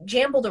know,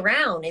 jambled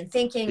around and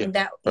thinking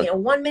that, you know,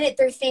 1 minute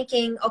they're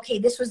thinking, okay,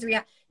 this was the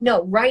reality.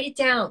 No, write it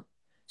down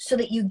so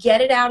that you get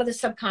it out of the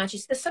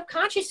subconscious. The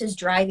subconscious is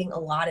driving a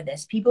lot of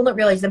this. People don't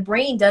realize the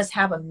brain does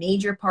have a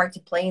major part to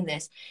play in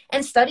this.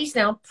 And studies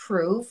now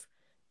prove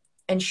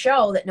and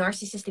show that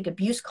narcissistic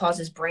abuse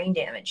causes brain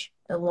damage.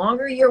 The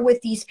longer you're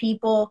with these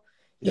people,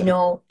 you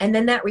know, and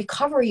then that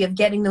recovery of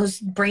getting those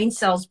brain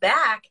cells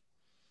back,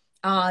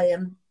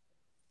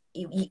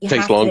 you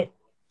takes long.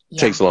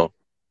 Takes long.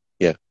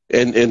 Yeah.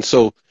 And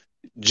so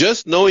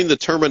just knowing the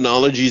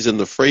terminologies and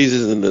the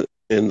phrases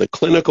and the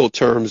clinical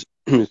terms,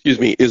 excuse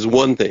me, is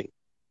one thing.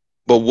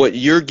 But what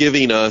you're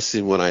giving us,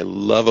 and what I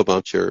love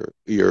about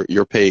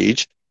your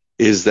page,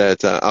 is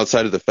that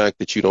outside of the fact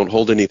that you don't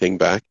hold anything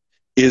back,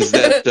 is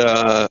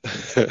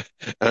that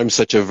I'm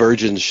such a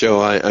virgin show.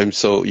 I'm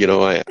so, you know,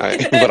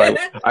 but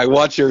I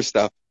watch your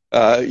stuff.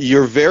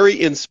 You're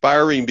very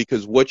inspiring,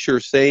 because what you're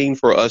saying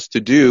for us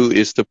to do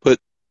is to put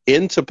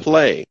into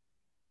play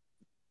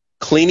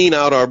cleaning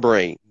out our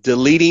brain,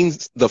 deleting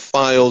the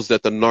files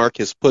that the narc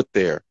has put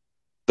there,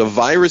 the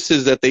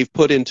viruses that they've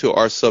put into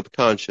our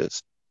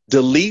subconscious.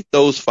 Delete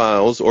those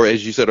files, or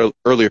as you said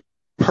earlier,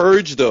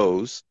 purge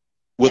those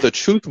with a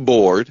truth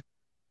board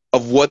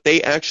of what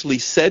they actually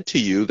said to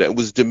you that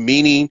was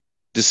demeaning,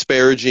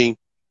 disparaging,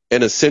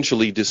 and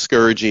essentially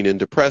discouraging and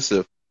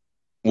depressive.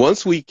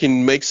 Once we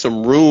can make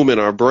some room in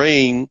our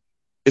brain,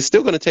 it's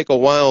still going to take a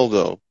while,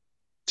 though,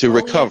 to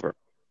recover.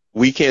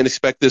 We can't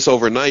expect this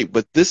overnight,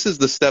 but this is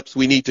the steps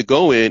we need to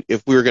go in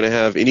if we're going to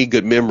have any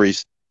good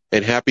memories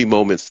and happy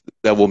moments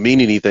that will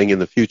mean anything in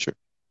the future.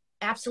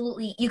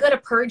 Absolutely. You got to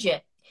purge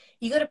it.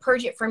 You got to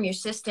purge it from your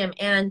system.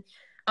 And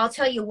I'll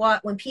tell you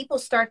what, when people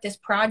start this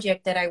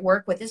project that I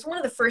work with, it's one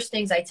of the first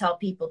things I tell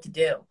people to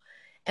do.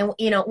 And,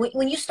 you know,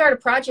 when you start a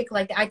project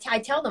like that, I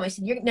tell them, I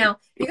said, you're going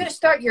to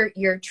start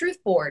your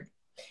truth board,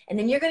 and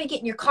then you're going to get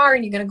in your car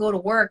and you're going to go to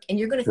work, and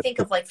you're going to think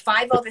of like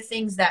 5 other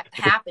things that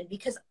happened.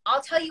 Because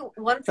I'll tell you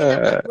one thing,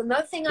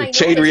 another thing I know.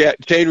 Chain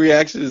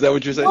reaction, is that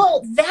what you're saying?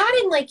 Well, that,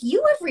 and like,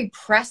 you have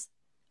repressed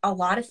a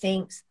lot of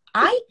things.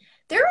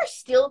 There are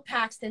still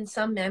Paxton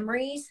some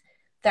memories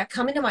that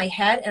come into my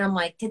head, and I'm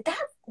like, did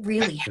that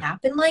really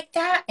happen like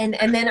that? And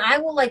then I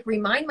will like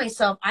remind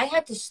myself, I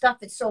had to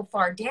stuff it so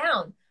far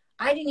down,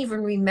 I didn't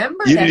even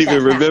remember. You didn't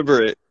even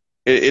remember it,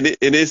 and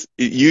it's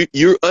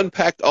you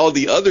unpacked all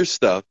the other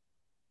stuff,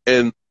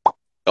 and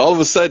all of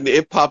a sudden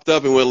it popped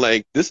up and went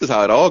like, this is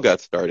how it all got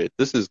started.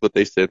 This is what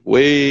they said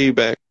way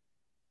back.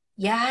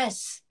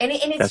 Yes, and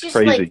it's That's just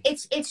crazy. like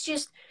it's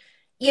just,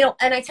 you know,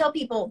 and I tell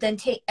people then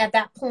take at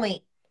that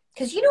point.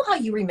 Because you know how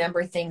you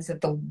remember things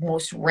at the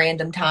most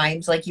random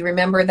times, like you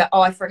remember that, oh,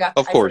 I forgot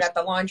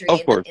the laundry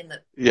in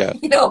the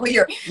you know,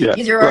 you're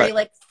already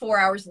like 4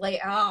 hours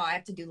late. Oh, I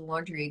have to do the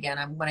laundry again.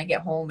 When I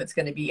get home, it's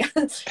going to be.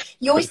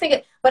 You always think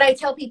it, but I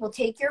tell people,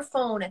 take your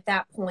phone at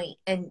that point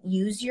and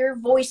use your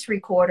voice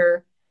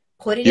recorder,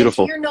 put it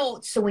into your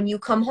notes, so when you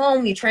come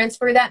home, you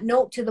transfer that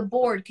note to the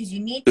board, because you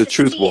need to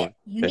see it.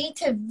 You need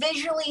to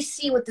visually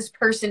see what this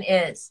person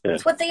is.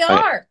 It's what they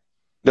are.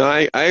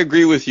 I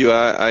agree with you.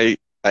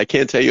 I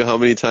can't tell you how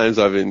many times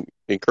I've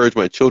encouraged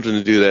my children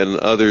to do that, and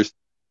others.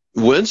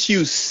 Once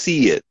you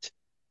see it,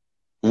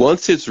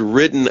 once it's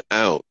written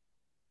out,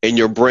 and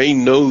your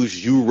brain knows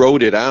you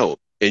wrote it out,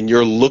 and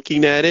you're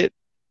looking at it,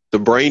 the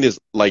brain is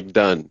like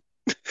done.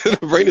 The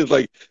brain is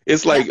like,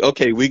 it's like,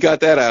 okay, we got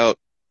that out,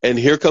 and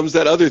here comes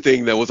that other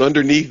thing that was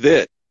underneath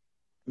it.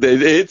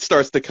 It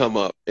starts to come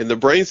up, and the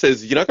brain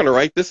says, you're not going to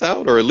write this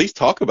out, or at least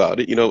talk about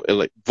it, you know, and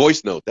like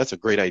voice note. That's a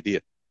great idea.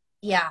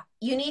 Yeah.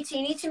 you need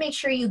to make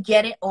sure you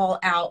get it all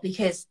out,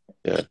 because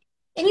Yeah.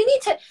 and you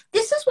need to,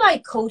 this is why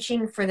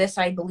coaching for this,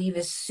 I believe,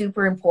 is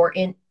super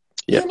important.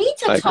 Yeah, You need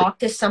to talk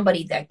to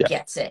somebody that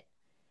gets it.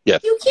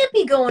 Yes. You can't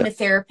be going to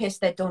therapists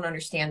that don't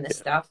understand this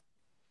stuff.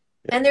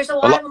 Yeah. And there's a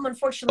lot of them,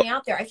 unfortunately,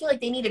 out there. I feel like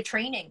they need a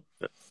training.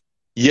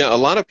 Yeah, a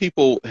lot of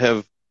people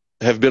have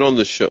been on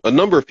the show. A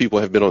number of people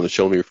have been on the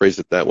show. Let me rephrase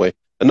it that way.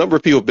 A number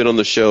of people have been on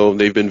the show.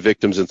 They've been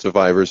victims and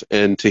survivors.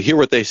 And to hear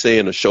what they say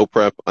in a show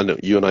prep, I know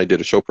you and I did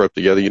a show prep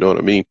together. You know what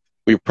I mean?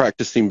 We were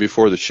practicing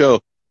before the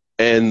show.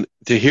 And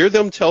to hear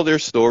them tell their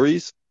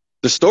stories,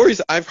 the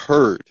stories I've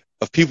heard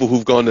of people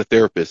who've gone to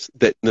therapists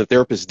that the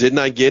therapist did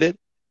not get it,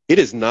 it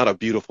is not a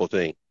beautiful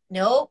thing.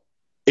 No.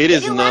 It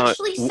is not. It'll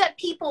actually set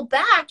people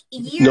back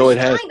years. No, it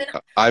has.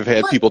 I've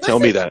had people tell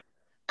me that.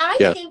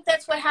 I think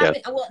that's what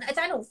happened. Well,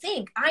 I don't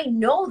think. I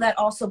know that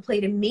also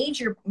played a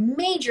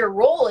major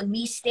role in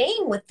me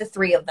staying with the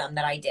three of them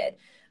that I did.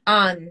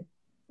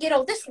 You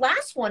know, this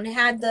last one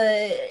had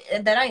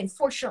that I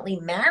unfortunately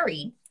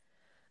married.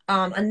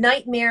 A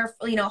nightmare,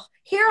 you know,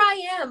 here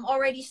I am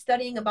already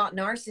studying about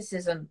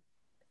narcissism.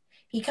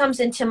 He comes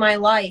into my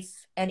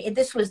life, and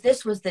this was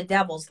the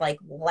devil's like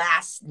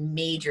last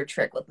major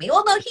trick with me.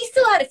 Although he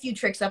still had a few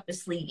tricks up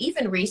his sleeve,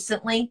 even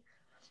recently,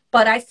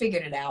 but I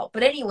figured it out.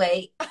 But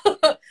anyway,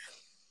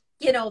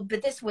 you know,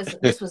 but this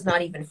was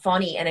not even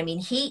funny. And I mean,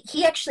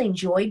 he actually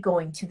enjoyed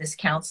going to this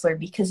counselor,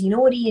 because you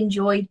know what he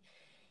enjoyed?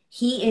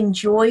 He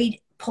enjoyed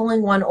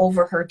pulling one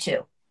over her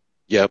too.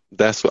 Yep,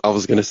 that's what I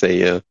was gonna say.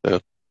 Yeah.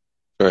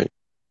 Right.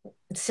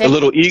 Sick. A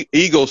little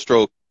ego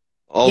stroke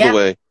all the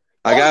way.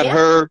 I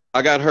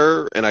got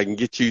her, and I can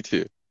get you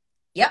too.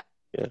 Yep.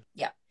 Yeah.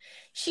 Yeah.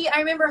 I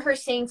remember her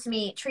saying to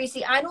me,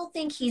 Tracy, I don't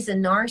think he's a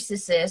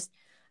narcissist.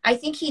 I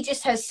think he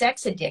just has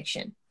sex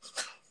addiction.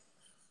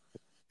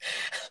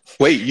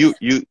 Wait, you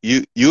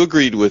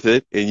agreed with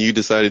it, and you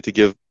decided to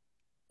give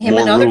him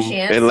more another room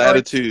chance and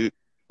latitude,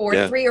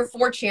 or 3 or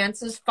 4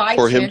 chances, 5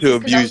 for chances, him to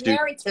abuse I was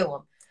married to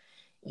him.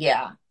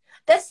 Yeah.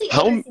 That's the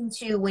other thing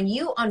too. When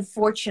you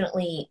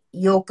unfortunately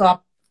yoke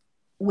up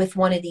with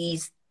one of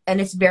these, and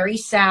it's very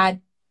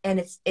sad,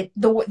 and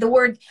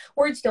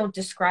words don't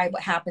describe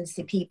what happens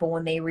to people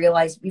when they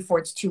realize before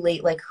it's too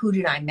late, like, who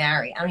did I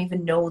marry? I don't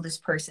even know who this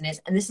person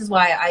is. And this is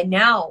why I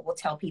now will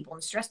tell people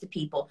and stress to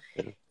people,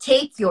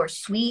 take your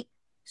sweet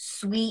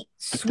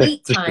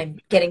time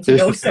getting to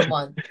know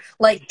someone.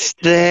 Like,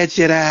 stretch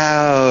it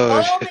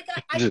out. Oh my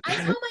God. I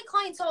tell my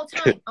clients all the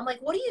time, I'm like,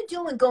 what are you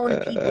doing going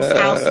to people's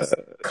houses?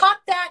 Cut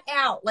that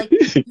out. Like, you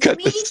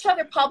meet each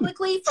other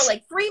publicly for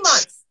like 3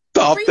 months.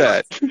 Stop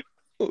that.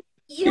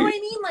 You know what I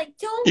mean? Like,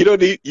 don't.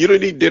 You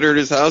don't need dinner at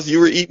his house. You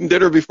were eating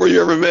dinner before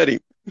you ever met him.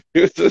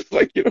 It's just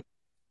like, you know.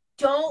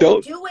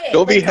 Don't do it.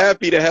 Don't be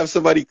happy to have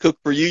somebody cook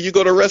for you. You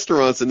go to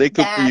restaurants and they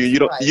cook for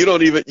you. You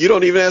don't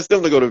even ask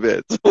them to go to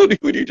bed. So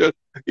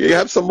you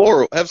have some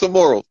morals.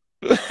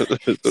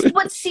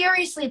 But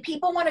seriously,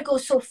 people want to go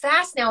so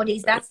fast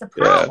nowadays. That's the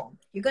problem.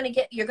 You're gonna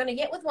get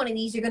with one of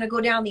these. You're gonna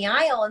go down the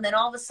aisle, and then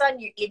all of a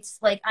sudden, it's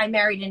like, I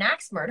married an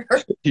axe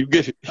murderer. You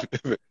get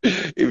that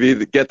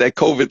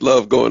COVID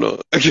love going on.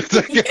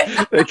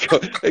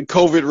 that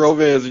COVID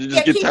romance. You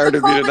just get tired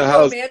of being in the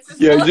house.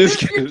 Yeah,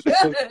 listen.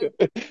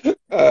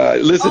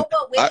 Oh,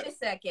 but wait a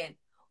second.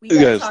 We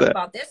gotta talk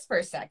about this for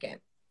a second.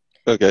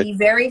 Okay. Be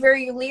very,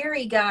 very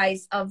leery,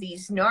 guys, of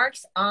these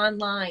narcs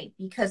online,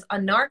 because a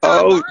narc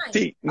online.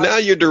 See, now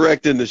you're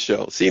directing the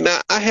show. See,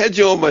 now I had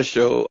you on my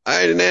show.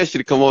 I didn't ask you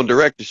to come on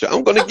direct the show.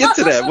 I'm going to get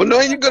to that. Well,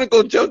 no, you're going to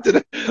go jump to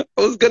that. I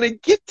was going to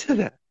get to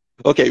that.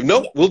 Okay,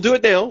 no, we'll do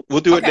it now.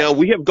 We'll do it now.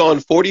 We have gone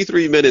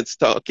 43 minutes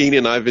talking,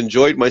 and I've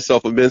enjoyed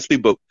myself immensely.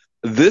 But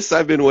this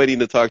I've been waiting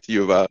to talk to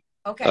you about.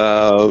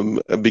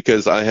 Okay.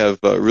 Because I have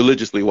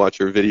religiously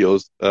watched your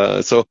videos.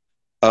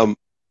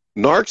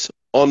 Narcs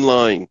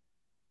online,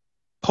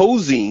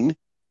 posing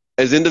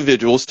as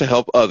individuals to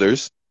help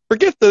others.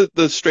 Forget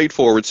the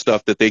straightforward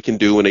stuff that they can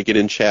do when they get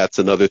in chats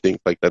and other things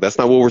like that. That's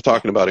not what we're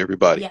talking about,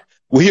 everybody. Yeah.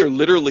 We are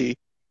literally,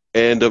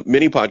 and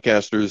many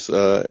podcasters,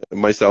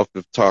 myself,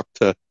 have talked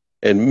to,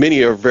 and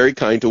many are very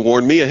kind to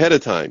warn me ahead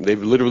of time.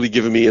 They've literally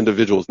given me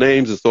individuals'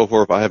 names and so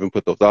forth. I haven't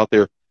put those out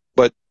there.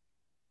 But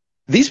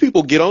these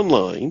people get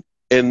online,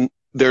 and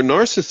they're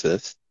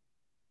narcissists,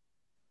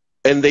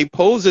 and they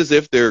pose as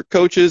if they're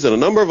coaches and a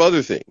number of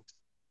other things.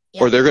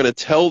 Or they're going to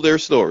tell their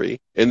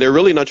story, and they're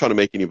really not trying to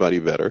make anybody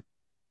better.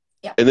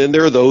 Yeah. And then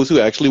there are those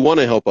who actually want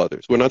to help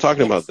others. We're not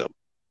talking about them.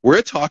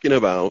 We're talking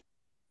about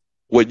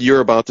what you're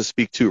about to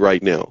speak to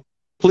right now.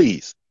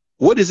 Please,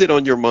 what is it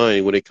on your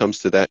mind when it comes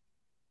to that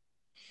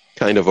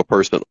kind of a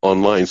person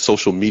online,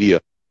 social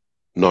media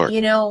narc? You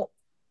know,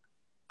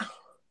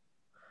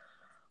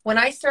 when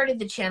I started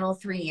the channel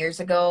 3 years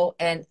ago,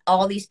 and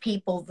all these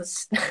people,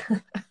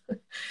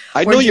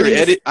 I know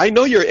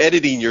you're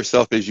editing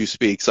yourself as you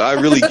speak, so I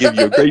really give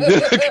you a great.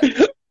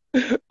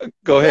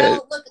 Go ahead.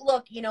 Well,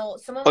 look. You know,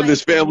 some of on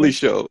this family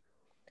show.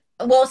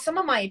 Well, some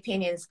of my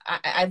opinions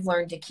I've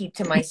learned to keep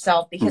to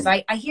myself, because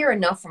I hear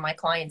enough from my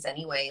clients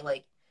anyway.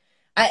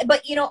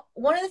 But you know,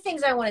 one of the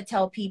things I want to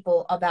tell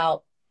people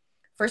about,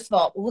 first of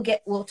all,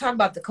 we'll talk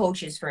about the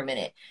coaches for a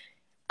minute.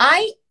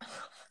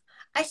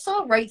 I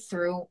saw right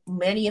through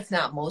many, if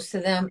not most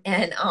of them,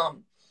 and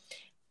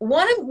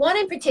one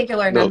in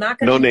particular, and No, no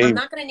I'm names.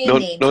 not gonna name No,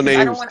 names no because names.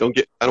 I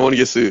don't want to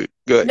get sued.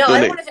 Good. no, No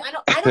I don't names.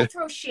 want to. I don't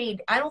throw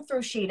shade. I don't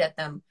throw shade at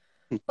them.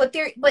 But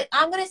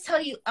I'm gonna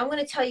tell you. I'm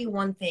gonna tell you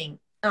one thing.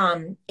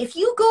 If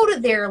you go to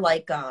their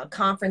like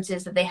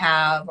conferences that they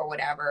have or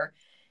whatever,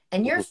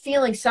 and you're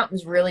feeling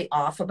something's really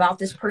off about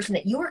this person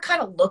that you were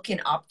kind of looking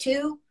up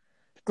to,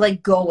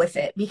 like go with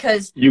it,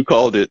 because You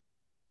called it.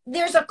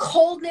 there's a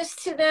coldness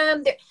to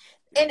them.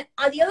 And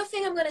the other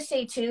thing I'm gonna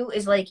say too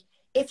is like,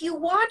 if you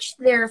watch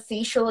their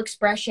facial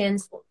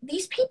expressions,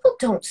 these people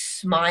don't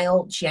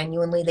smile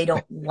genuinely. They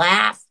don't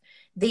laugh.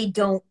 They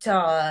don't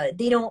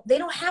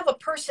have a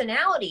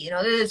personality. You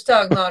know, they're just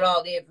talking about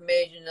all the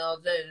information, they're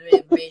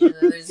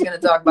just gonna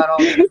talk about all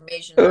the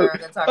information, they're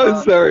gonna talk I'm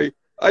about. sorry.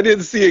 I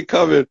didn't see it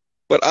coming,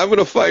 but I'm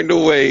gonna find a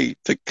way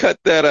to cut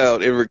that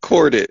out and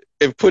record it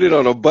and put it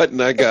on a button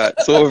I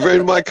got. So if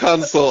in my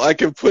console I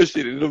can push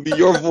it, it'll be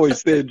your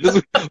voice saying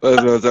just that's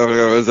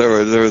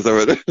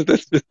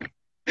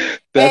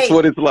Hey,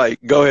 what it's like.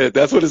 Go ahead.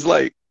 That's what it's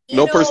like. you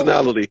No know,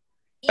 personality.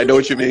 I know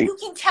what you mean.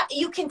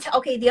 you can tell.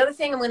 Okay, the other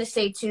thing I'm going to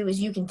say too is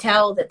you can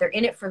tell that they're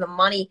in it for the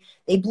money.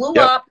 They blew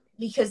Yep. up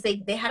because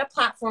they had a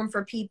platform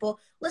for people.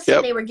 Listen,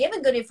 Yep. they were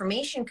given good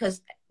information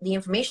because the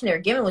information they were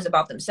given was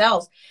about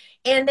themselves.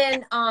 And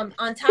then on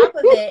top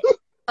of it,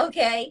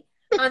 okay,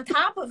 on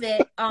top of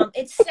it,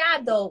 it's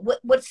sad though.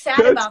 What's sad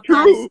That's about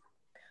that is, true.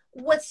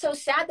 what's so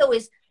sad though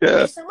is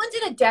Yeah. if someone's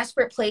in a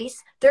desperate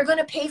place, they're going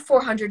to pay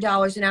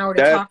 $400 an hour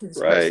to That's talk to this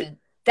right. person.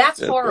 That's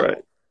That's horrible.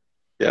 right.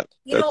 Yeah.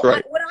 You know, That's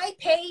right. what I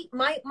pay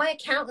my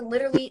accountant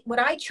literally, what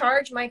I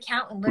charge my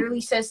accountant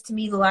literally says to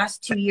me the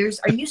last 2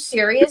 years, "Are you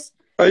serious?"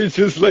 I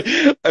just like,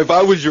 if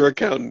I was your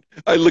accountant,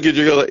 I look at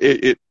you, go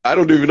like, I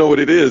don't even know what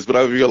it is, but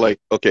I would go like,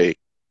 okay,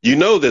 you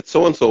know that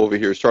so and so over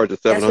here is charging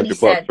That's what he $700,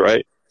 said.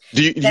 right?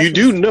 You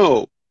do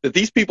know that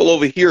these people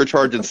over here are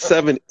charging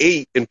 7,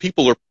 8, and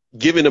people are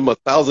giving them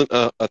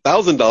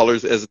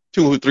 $1,000 as a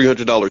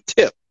 $200-300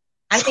 tip.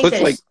 I So think it's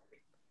that like,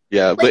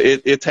 yeah, but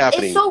it's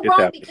happening. it's so It's wrong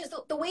happening. because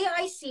the way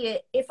I see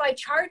it, if I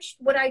charge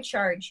what I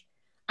charge,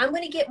 I'm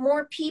going to get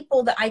more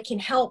people that I can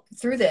help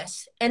through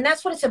this. And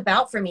that's what it's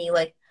about for me.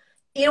 Like,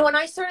 you know, when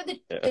I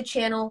started the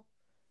channel,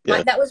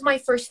 that was my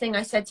first thing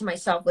I said to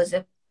myself was,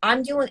 if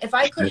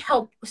I could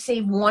help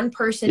save one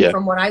person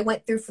from what I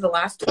went through for the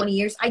last 20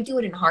 years, I'd do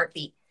it in a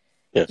heartbeat.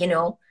 Yeah. You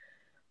know,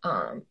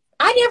 I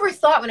never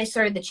thought when I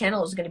started the channel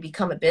it was going to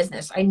become a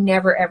business. I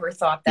never, ever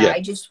thought that. Yeah.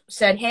 I just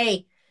said,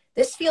 hey,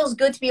 this feels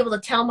good to be able to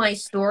tell my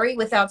story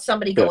without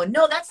somebody going,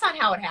 no, that's not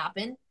how it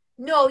happened.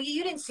 No,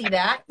 you didn't see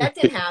that. That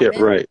didn't happen. Yeah,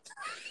 right.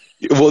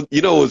 Well,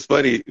 you know what's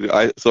funny?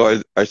 I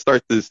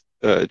start this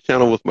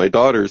channel with my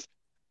daughters,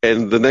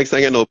 and the next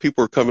thing I know,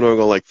 people are coming on and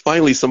going like,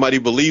 finally, somebody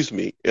believes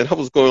me. And I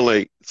was going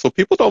like, so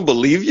people don't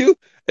believe you?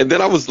 And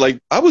then I was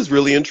like, I was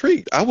really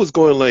intrigued. I was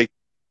going like,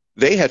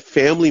 they had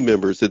family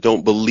members that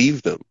don't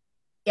believe them.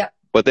 Yep.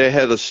 But they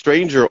had a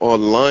stranger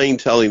online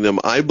telling them,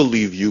 I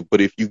believe you, but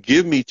if you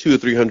give me $200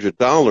 or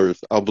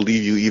 $300, I'll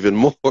believe you even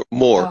more.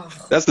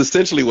 Oh. That's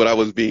essentially what I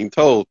was being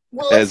told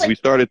as we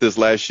started this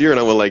last year. And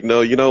I went like, no,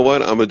 you know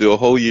what? I'm going to do a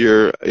whole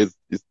year. It's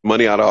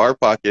money out of our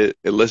pocket,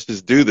 and let's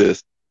just do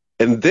this.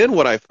 And then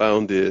what I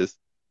found is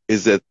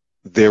that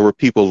there were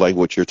people like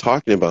what you're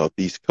talking about,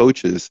 these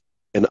coaches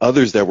and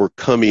others that were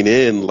coming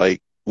in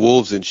like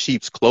wolves in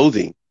sheep's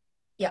clothing.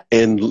 Yeah.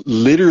 And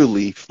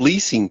literally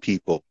fleecing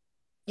people.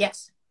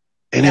 Yes.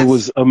 And it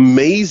was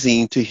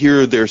amazing to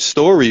hear their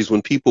stories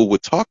when people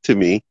would talk to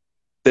me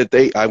that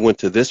I went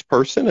to this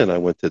person and I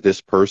went to this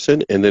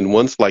person. And then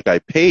once like I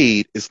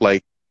paid, it's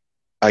like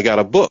I got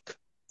a book.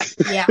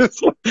 Yeah.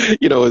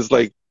 It's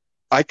like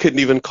I couldn't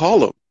even call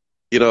them.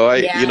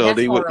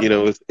 They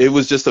would, it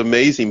was just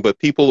amazing. But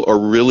people are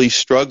really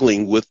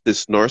struggling with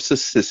this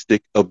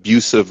narcissistic,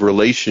 abusive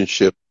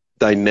relationship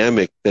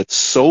dynamic that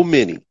so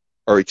many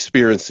are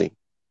experiencing.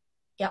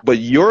 Yeah. But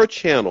your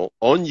channel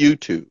on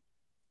YouTube,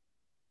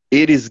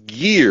 it is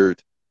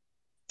geared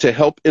to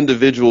help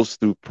individuals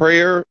through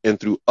prayer and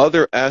through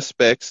other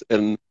aspects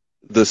and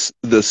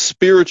the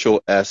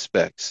spiritual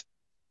aspects,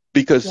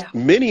 because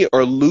many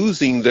are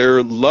losing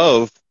their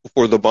love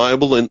for the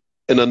Bible and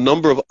a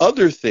number of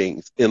other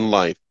things in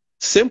life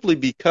simply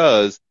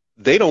because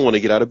they don't want to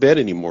get out of bed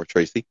anymore,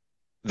 Tracy.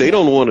 They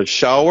don't want to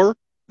shower.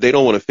 They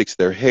don't want to fix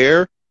their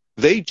hair.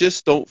 They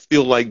just don't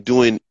feel like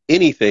doing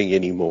anything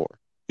anymore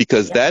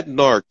because that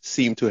narc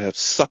seemed to have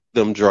sucked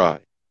them dry.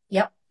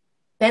 Yep.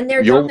 Been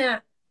there, done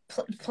that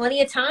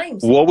plenty of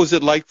times. What was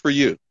it like for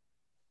you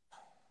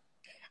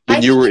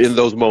when you were in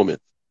those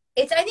moments?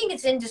 I think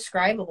it's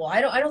indescribable.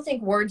 I don't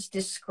think words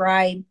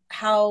describe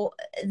how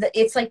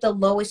it's like the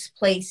lowest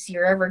place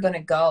you're ever going to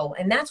go.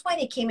 And that's why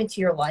they came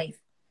into your life.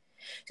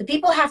 So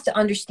people have to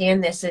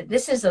understand this. That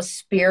this is a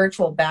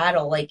spiritual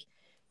battle. Like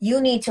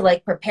you need to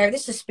like prepare.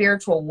 This is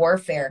spiritual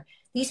warfare.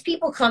 These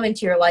people come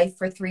into your life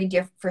for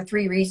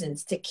three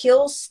reasons: to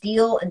kill,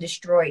 steal, and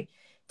destroy.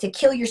 To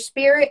kill your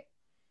spirit,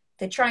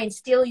 to try and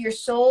steal your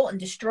soul and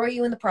destroy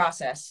you in the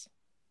process.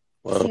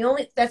 Wow.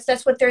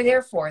 That's what they're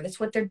there for. That's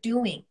what they're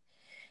doing.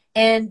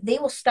 And they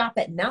will stop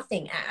at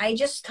nothing. I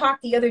just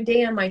talked the other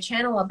day on my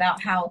channel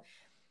about how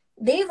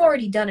they've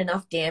already done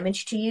enough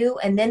damage to you,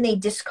 and then they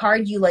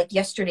discard you like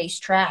yesterday's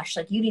trash.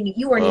 Like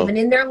you weren't even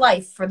in their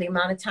life for the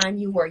amount of time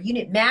you were. You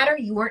didn't matter.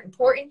 You weren't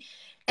important.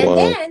 And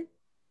then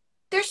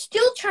they're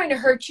still trying to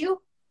hurt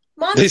you.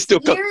 Months, they still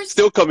years.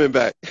 Still coming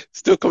back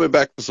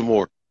for some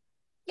more.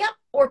 Yep.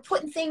 Or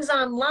putting things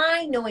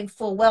online, knowing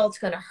full well it's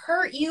going to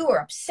hurt you or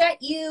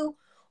upset you,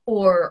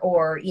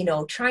 or you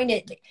know, trying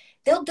to.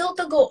 They'll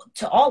go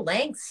to all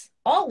lengths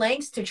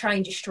to try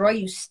and destroy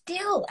you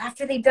still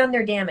after they've done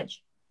their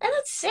damage. And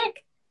that's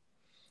sick.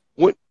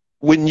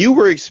 When you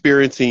were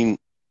experiencing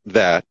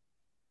that,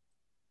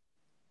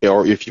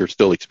 or if you're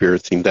still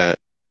experiencing that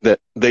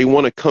they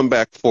want to come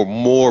back for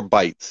more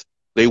bites.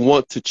 They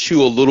want to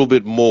chew a little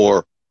bit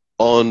more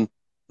on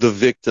the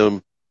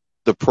victim,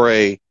 the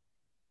prey,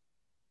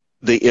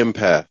 the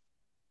empath.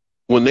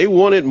 When they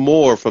wanted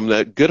more from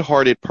that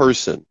good-hearted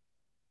person,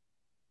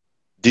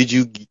 did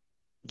you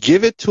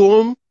give it to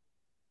them?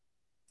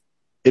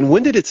 And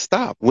when did it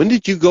stop? When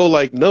did you go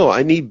like, no,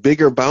 I need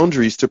bigger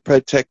boundaries to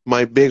protect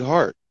my big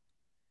heart?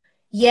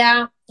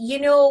 Yeah, you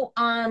know,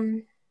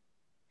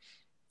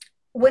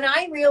 when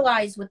I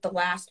realized with the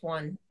last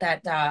one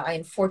that I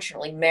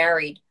unfortunately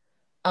married,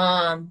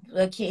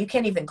 like you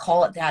can't even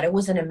call it that. It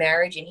wasn't a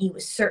marriage, and he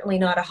was certainly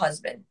not a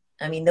husband.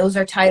 I mean, those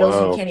are titles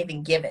you can't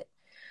even give it.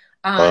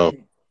 I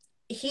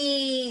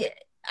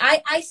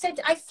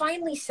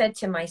finally said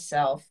to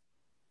myself,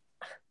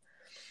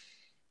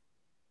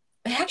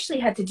 it actually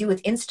had to do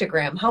with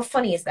Instagram. How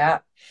funny is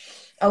that?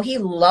 Oh, he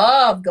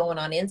loved going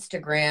on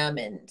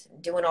Instagram and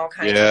doing all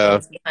kinds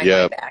of things behind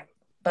my back.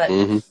 But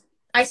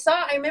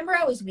I remember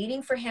I was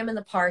waiting for him in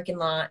the parking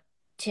lot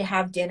to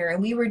have dinner,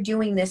 and we were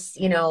doing this,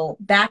 you know,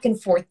 back and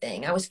forth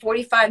thing. I was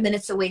 45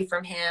 minutes away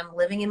from him,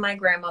 living in my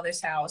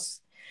grandmother's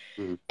house.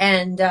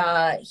 And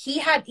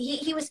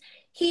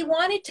he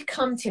wanted to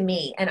come to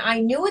me, and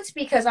I knew it's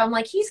because I'm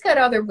like, he's got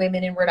other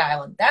women in Rhode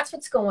Island. That's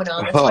what's going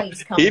on. That's why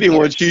he's coming. He didn't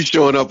want you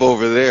showing up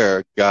over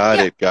there. Got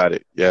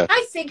it. Yeah.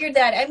 I figured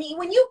that. I mean,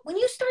 when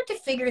you start to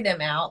figure them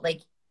out,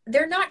 like,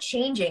 they're not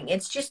changing.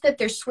 It's just that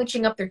they're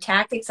switching up their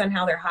tactics on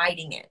how they're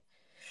hiding it.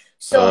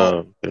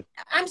 So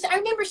I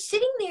remember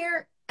sitting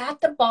there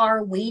at the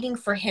bar waiting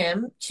for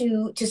him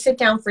to sit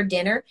down for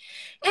dinner,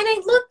 and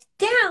I looked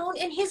down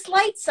and his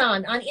lights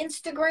on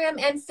Instagram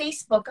and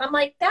Facebook. I'm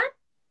like, that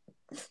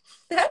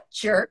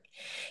jerk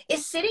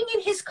is sitting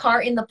in his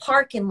car in the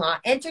parking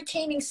lot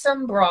entertaining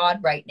some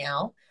broad right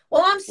now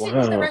while I'm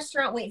sitting in the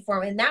restaurant waiting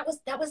for him. And that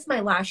was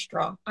my last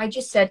straw. I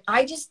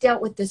just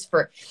dealt with this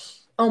for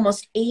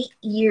almost 8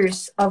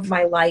 years of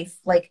my life.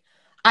 Like,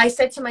 I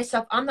said to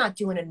myself, I'm not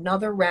doing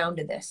another round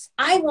of this.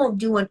 I won't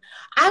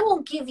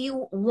give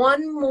you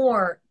one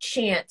more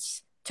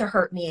chance to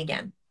hurt me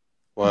again.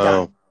 Wow.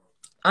 Done.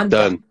 I'm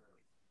done.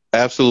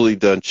 Absolutely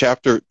done.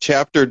 Chapter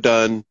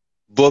done.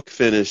 Book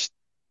finished.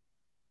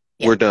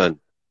 Yep. We're done.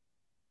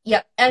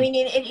 Yep. I mean,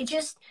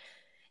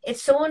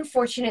 it's so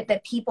unfortunate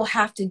that people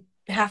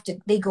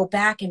they go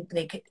back and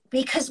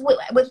because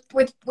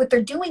what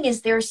they're doing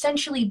is they're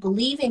essentially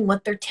believing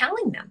what they're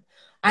telling them.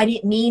 I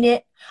didn't mean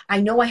it. I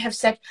know I have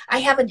sex. I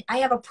have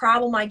a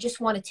problem. I just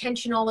want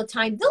attention all the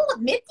time. They'll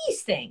admit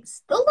these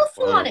things. They'll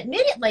full on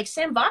admit it, like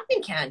Sam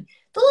Bachman can.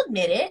 They'll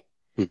admit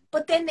it,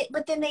 but then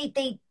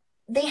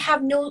they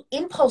have no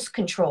impulse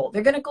control.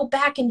 They're going to go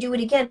back and do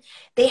it again.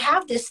 They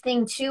have this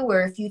thing too,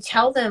 where if you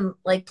tell them,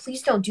 like,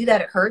 please don't do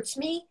that, it hurts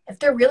me. If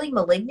they're really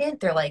malignant,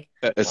 they're like,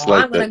 I'm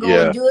going to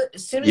go and do it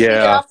as soon as we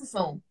get off the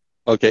phone.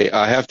 Okay.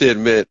 I have to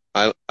admit,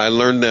 I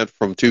learned that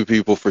from two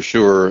people for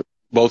sure.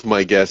 Both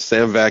my guests,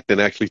 Sam Vaknin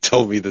actually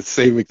told me the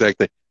same exact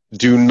thing.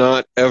 Do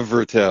not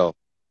ever tell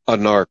a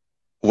narc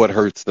what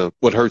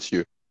hurts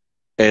you.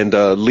 And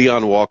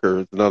Leon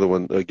Walker is another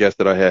one, a guest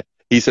that I had.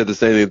 He said the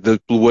same thing.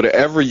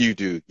 Whatever you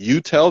do,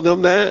 you tell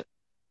them that.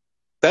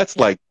 That's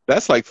like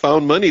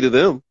found money to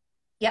them.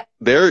 Yep.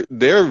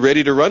 They're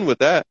ready to run with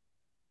that,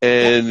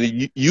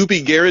 and you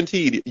be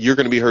guaranteed you're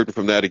going to be hurting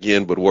from that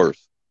again, but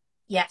worse.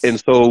 Yes. And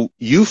so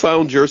you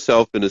found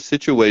yourself in a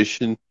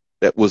situation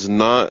that was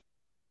not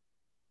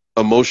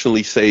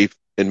emotionally safe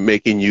and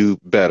making you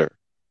better.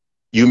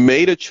 You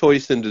made a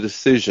choice and a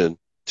decision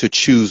to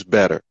choose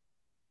better.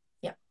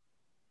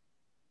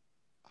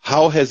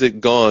 How has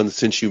it gone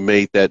since you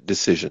made that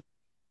decision?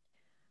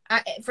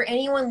 For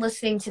anyone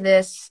listening to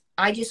this,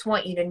 I just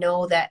want you to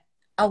know that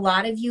a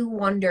lot of you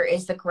wonder,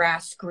 is the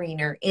grass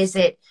greener? Is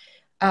it,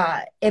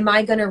 am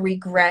I going to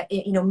regret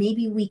it? You know,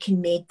 maybe we can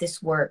make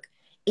this work.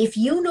 If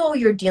you know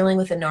you're dealing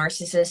with a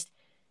narcissist,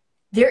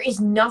 there is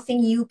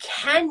nothing you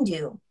can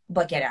do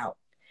but get out.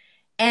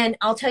 And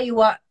I'll tell you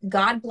what,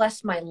 God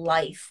blessed my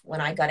life when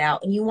I got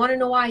out. And you want to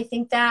know why I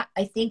think that?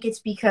 I think it's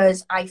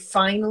because I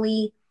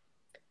finally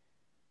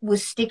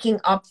was sticking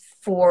up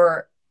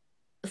for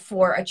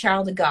a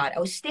child of God. I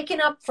was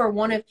sticking up for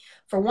one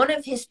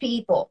of his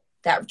people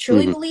that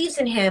truly believes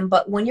in him.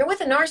 But when you're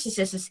with a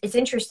narcissist, it's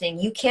interesting.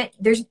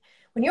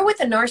 when you're with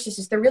a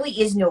narcissist, there really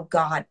is no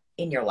God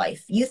in your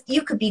life.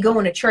 You could be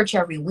going to church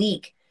every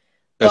week,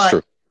 That's but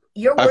true.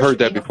 you're I've heard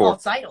that worshiping a before.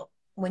 false idol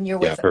when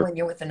you're Yeah,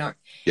 with a narc.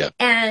 Yeah.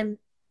 And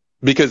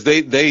because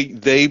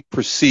they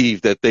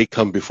perceive that they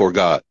come before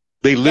God.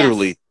 They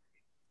literally,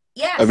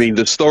 yes. I mean,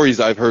 the stories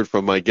I've heard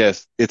from my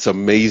guests, it's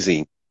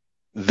amazing.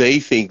 They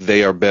think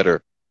they are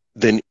better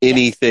than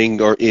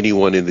anything or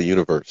anyone in the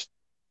universe.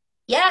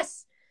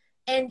 Yes.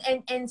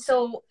 And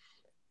so,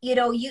 you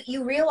know,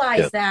 you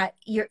realize that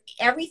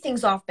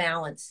everything's off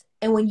balance.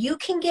 And when you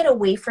can get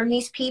away from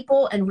these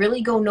people and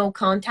really go no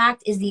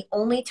contact is the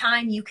only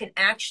time you can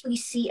actually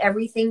see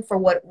everything for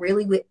what it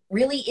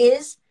really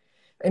is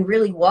and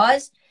really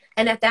was.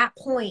 And at that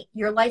point,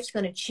 your life's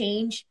going to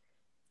change.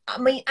 I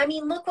mean,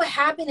 look what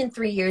happened in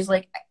 3 years.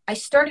 Like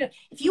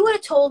if you would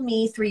have told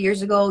me 3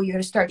 years ago, you're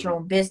going to start your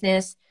own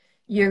business,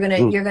 you're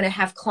going to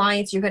have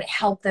clients, you're going to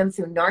help them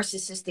through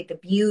narcissistic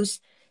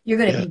abuse, you're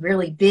going to be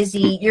really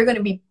busy, you're going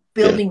to be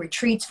building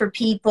retreats for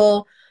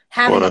people,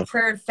 having a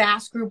prayer and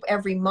fast group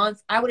every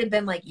month, I would have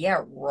been like,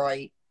 yeah,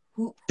 right.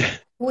 Who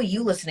are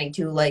you listening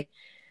to? Like,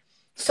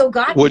 so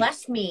God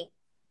blessed me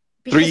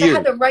because I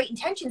had the right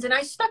intentions and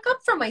I stuck up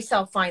for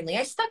myself. Finally,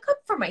 I stuck up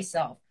for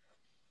myself.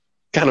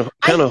 Kind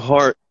of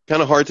hard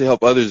to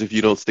help others if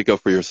you don't stick up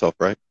for yourself,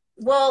 right?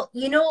 Well,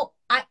 you know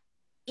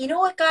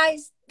what,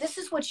 guys, this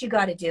is what you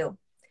got to do.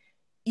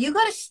 You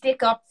got to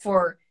stick up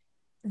for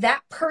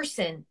that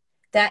person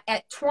that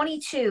at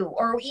 22,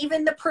 or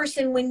even the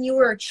person when you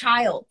were a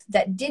child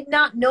that did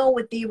not know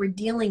what they were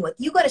dealing with.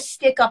 You got to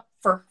stick up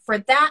for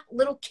that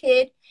little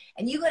kid,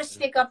 and you got to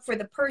stick up for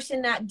the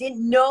person that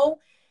didn't know,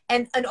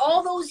 and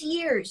all those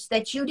years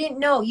that you didn't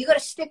know, you got to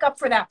stick up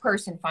for that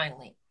person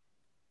finally.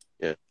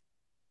 Yeah.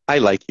 I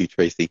like you,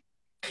 Tracy.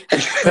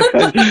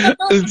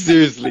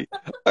 Seriously,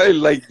 I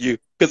like you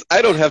because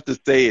I don't have to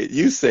say it.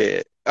 You say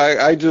it.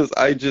 I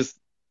just,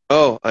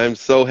 oh, I'm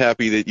so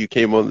happy that you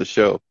came on the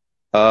show.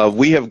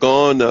 We have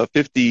gone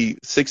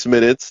 56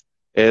 minutes,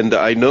 and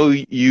I know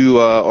you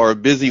are a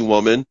busy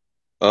woman.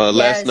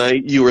 Last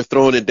night you were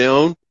throwing it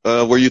down.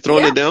 Were you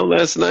throwing it down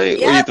last night?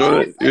 Yeah,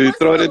 were you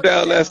throwing it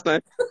down last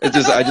night?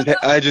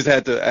 I just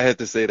had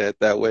to say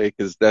that way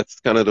because that's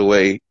kind of the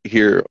way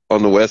here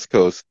on the West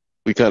Coast.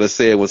 We kind of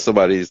say it when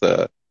somebody's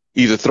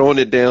either throwing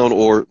it down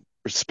or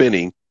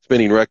spinning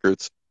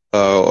records.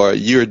 Or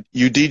you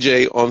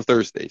DJ on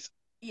Thursdays.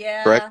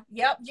 Yeah. Correct?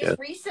 Yep. Just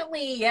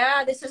recently.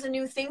 Yeah. This is a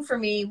new thing for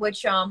me,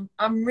 which I'm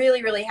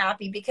really, really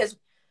happy because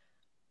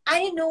I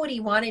didn't know what he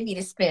wanted me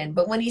to spin.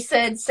 But when he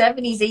said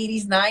 70s,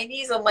 80s,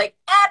 90s, I'm like,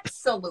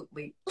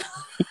 absolutely.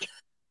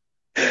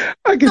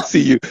 I can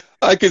see you.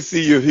 I can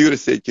see you if you would have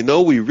said, you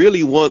know, we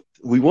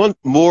want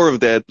more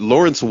of that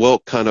Lawrence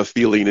Welk kind of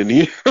feeling in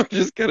here.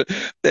 Just kind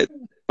of that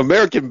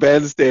American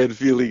Bandstand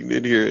feeling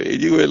in here.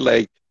 And you were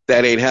like,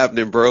 that ain't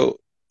happening, bro.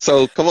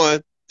 So come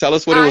on. Tell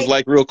us what it was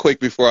like real quick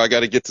before I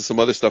got to get to some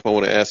other stuff I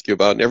want to ask you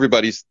about. And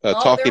everybody's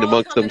talking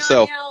amongst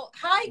themselves.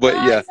 Hi, but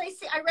guys.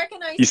 I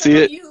recognize some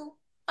of you.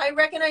 I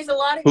recognize a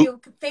lot of you.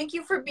 Thank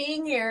you for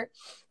being here.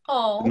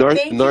 Oh,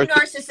 thank you,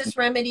 Narcissist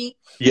Remedy.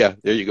 Yeah,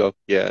 there you go.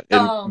 Yeah.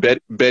 And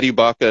Betty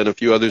Baca and a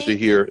few others are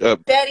here.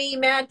 Betty,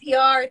 Mad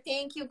PR.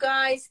 Thank you,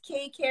 guys.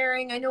 Kay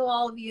Caring. I know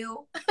all of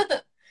you.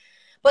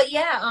 But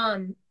yeah,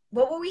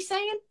 what were we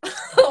saying?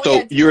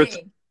 So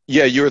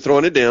you were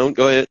throwing it down.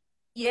 Go ahead.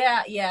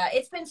 Yeah.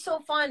 It's been so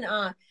fun.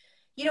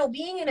 You know,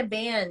 being in a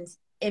band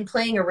and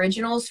playing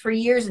originals for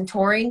years and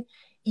touring,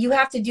 you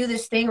have to do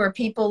this thing where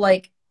people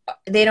like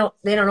they don't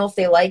know if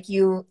they like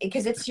you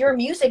because it's your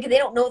music and they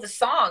don't know the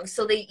song.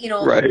 So they, you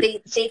know,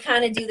 they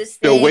kind of do this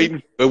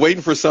thing. They're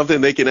waiting for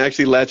something they can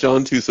actually latch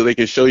onto so they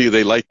can show you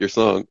they like your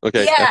song.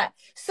 Okay. Yeah.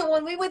 So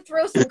when we would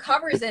throw some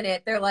covers in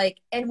it, they're like,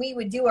 and we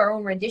would do our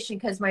own rendition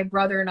because my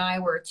brother and I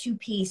were a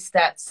 2-piece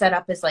that set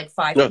up as like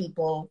 5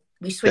 people.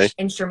 We switched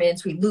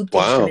instruments, we looped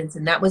instruments,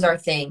 and that was our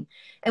thing.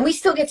 And we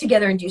still get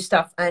together and do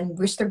stuff, and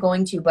we're still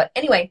going to. But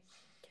anyway,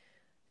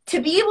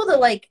 to be able to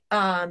like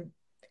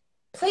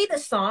play the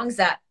songs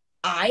that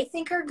I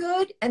think are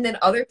good, and then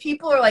other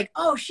people are like,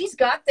 oh, she's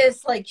got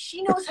this, like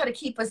she knows how to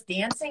keep us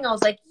dancing. I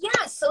was like,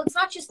 yeah, so it's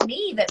not just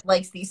me that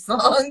likes these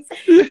songs.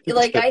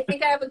 Like, I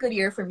think I have a good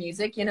ear for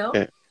music, you know?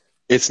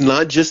 It's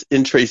not just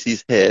in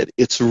Tracy's head,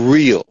 it's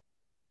real.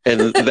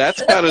 And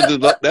that's kind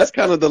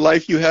of the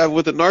life you have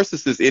with a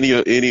narcissist.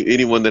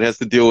 Anyone that has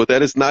to deal with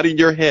that, it's not in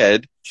your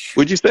head.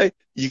 Would you say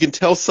you can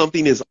tell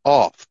something is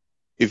off?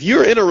 If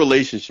you're in a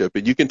relationship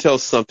and you can tell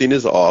something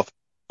is off,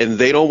 and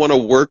they don't want to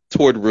work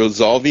toward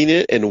resolving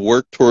it and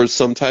work towards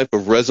some type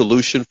of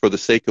resolution for the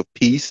sake of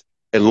peace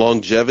and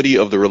longevity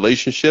of the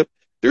relationship,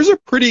 there's a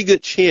pretty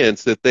good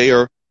chance that they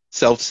are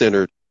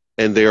self-centered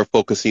and they are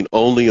focusing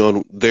only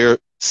on their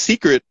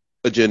secret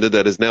agenda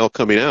that is now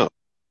coming out.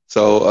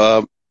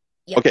 So.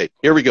 Okay,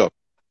 here we go.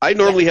 I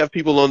normally have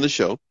people on the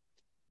show,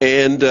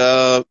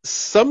 and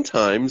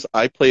sometimes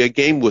I play a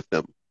game with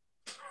them.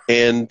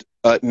 And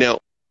now...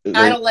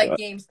 I don't like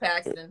games,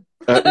 Paxton.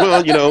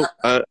 Well, you know,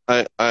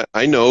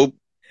 I know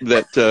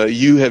that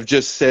you have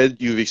just said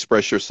you've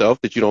expressed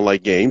yourself that you don't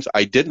like games.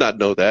 I did not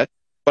know that.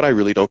 but I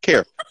really don't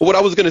care. But what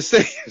I was going to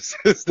say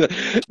is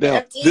that,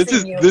 now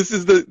this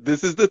is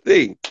the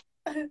thing.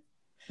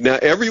 Now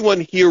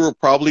everyone here will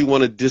probably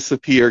want to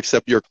disappear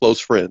except your close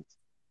friends.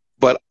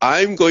 But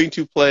I'm going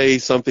to play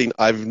something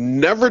I've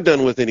never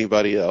done with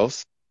anybody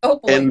else. Oh,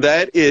 boy. And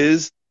that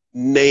is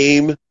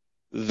name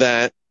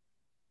that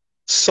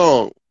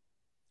song.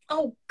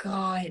 Oh,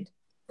 God.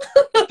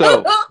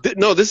 So,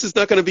 no, this is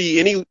not going to be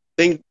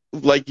anything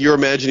like you're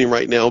imagining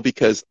right now,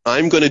 because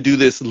I'm going to do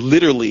this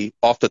literally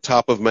off the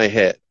top of my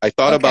head. I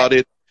thought about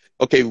it.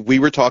 Okay, we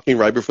were talking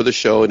right before the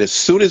show, and as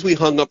soon as we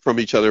hung up from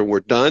each other and we're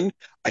done,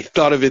 I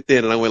thought of it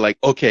then, and I went like,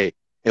 okay,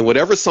 and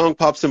whatever song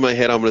pops in my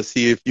head, I'm going to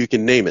see if you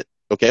can name it.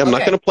 Okay, I'm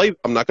not going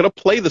to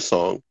play the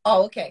song.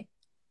 Oh, okay.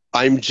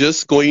 I'm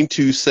just going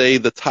to say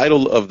the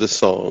title of the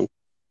song.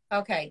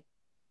 Okay.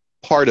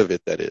 Part of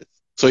it, that is.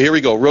 So here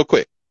we go, real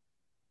quick.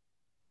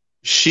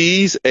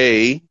 She's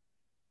a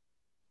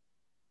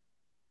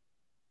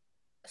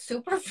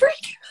super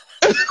freak.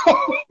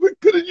 Oh, you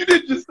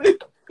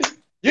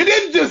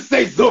didn't just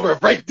say super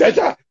freak, did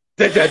you?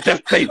 Did you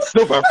just say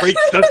super freak,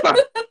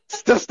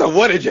 sister?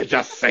 What did you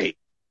just say?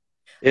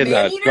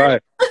 Okay,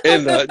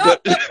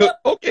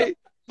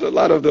 a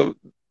lot of them,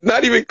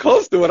 not even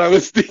close to what I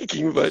was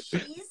thinking, but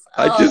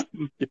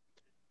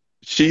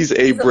she's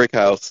a brick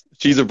house.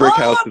 She's a brick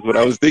house is what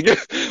I was thinking.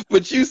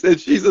 But you said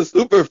she's a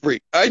super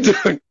freak.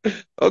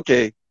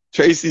 Okay.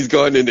 Tracy's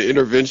going into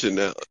intervention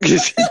now.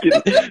 She's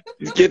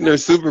getting her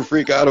super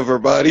freak out of her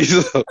body.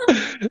 So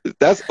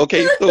that's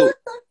okay. So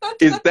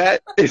is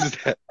that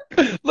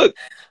look,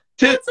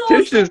 Tish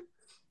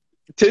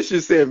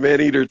just said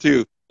man eater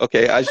too.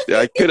 Okay, I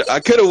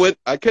could have went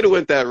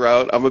that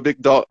route. I'm a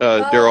big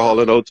Daryl Hall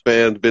and Oates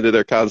fan, been to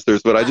their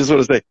concerts, but I just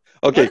want to say,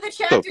 okay. One of the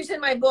chapters in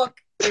my book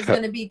is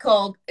going to be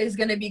called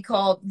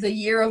 "The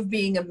Year of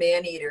Being a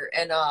Man Eater,"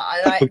 and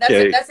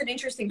that's an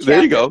interesting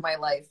chapter of my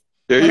life.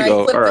 There you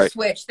go. When I flipped the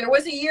switch, there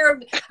was a year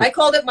of, I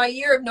called it my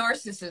year of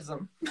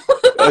narcissism.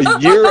 A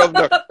year of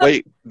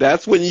wait,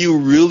 that's when you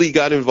really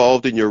got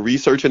involved in your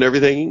research and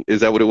everything?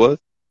 Is that what it was?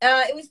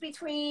 It was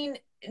between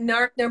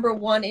Narc number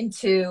 1 and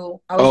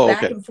 2. I was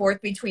back and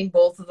forth between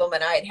both of them,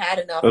 and I had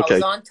enough. I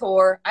was on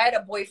tour. I had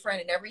a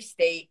boyfriend in every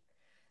state.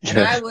 And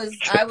I was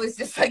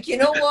just like, you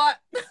know what?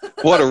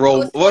 What a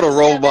role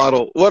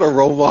model. What a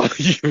role model.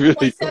 You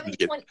really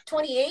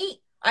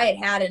 28, I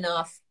had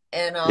enough.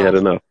 And you had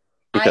enough.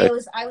 Okay.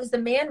 I was the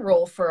man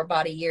role for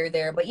about a year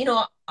there, but you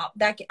know,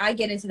 that I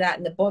get into that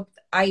in the book.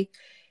 It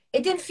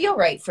didn't feel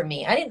right for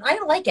me. I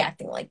didn't like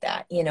acting like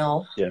that, you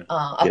know.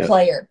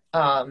 Player.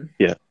 Now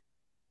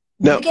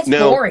it gets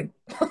boring.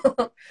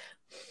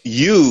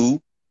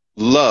 You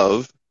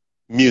love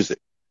music.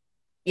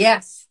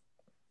 Yes.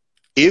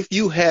 If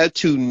you had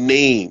to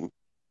name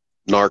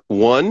Narc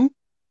 1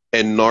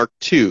 and Narc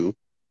 2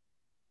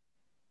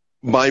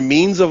 by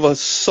means of a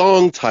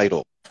song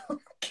title. Oh,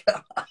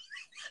 God.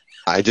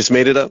 I just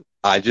made it up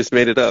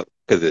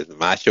because it's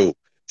my show.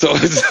 So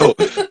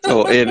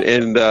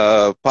and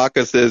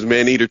Paca says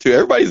man eater too.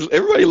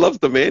 Everybody loves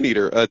the man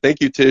eater. Thank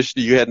you, Tish.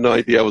 You had no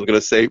idea I was going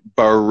to say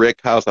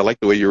Barrick House. I like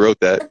the way you wrote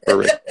that.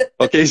 Barrick.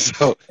 Okay,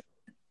 so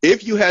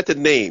if you had to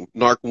name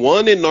Narc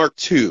 1 and Narc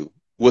 2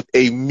 with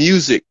a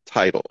music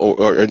title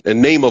or a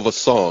name of a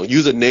song,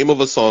 use a name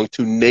of a song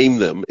to name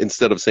them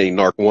instead of saying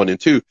Narc 1 and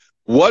 2,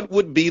 what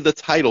would be the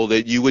title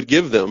that you would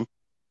give them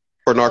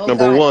for Narc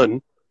number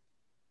 1?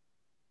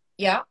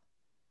 Yeah.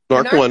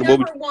 Narc 1.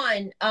 Number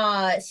 1,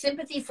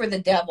 Sympathy for the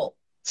Devil.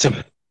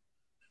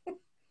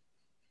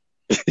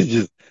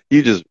 you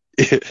just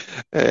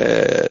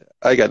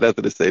I got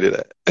nothing to say to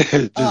that.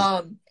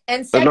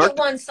 And second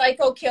one,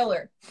 Psycho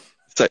Killer.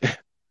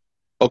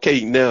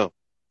 Okay, now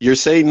you're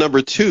saying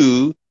number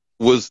 2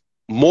 was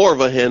more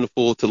of a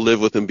handful to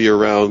live with and be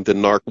around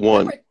than Narc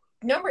 1.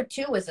 Number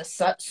 2 was a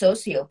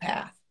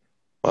sociopath.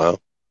 Wow.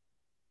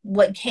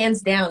 Like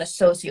hands down a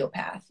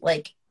sociopath.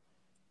 Like,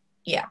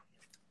 yeah.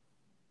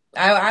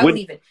 I would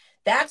even,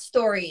 that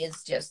story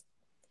is just,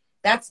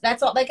 that's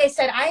all. Like I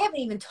said, I haven't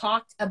even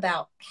talked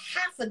about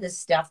half of this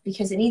stuff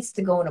because it needs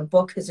to go in a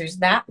book because there's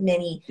that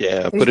many,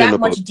 there's that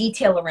much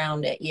detail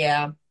around it.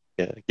 Yeah.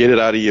 Yeah. Get it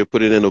out of you,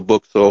 put it in a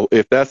book. So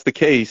if that's the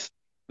case,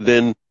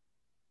 then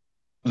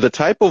the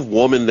type of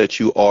woman that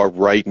you are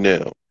right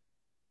now,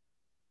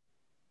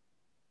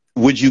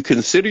 would you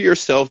consider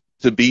yourself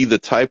to be the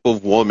type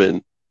of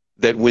woman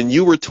that when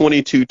you were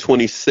 22,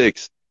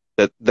 26,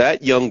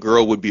 that young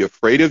girl would be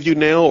afraid of you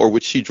now, or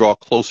would she draw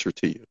closer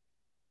to you?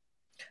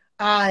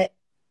 I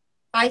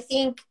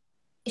think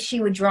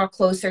she would draw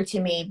closer to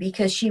me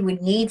because she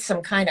would need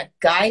some kind of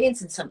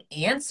guidance and some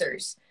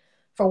answers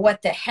for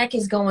what the heck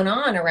is going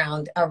on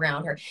around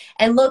her.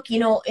 And look, you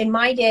know, in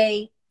my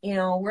day, you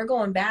know, we're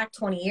going back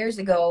 20 years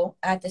ago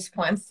at this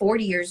point. I'm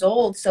 40 years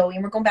old, so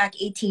we're going back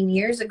 18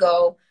 years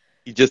ago.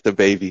 You're just a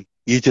baby.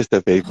 You're just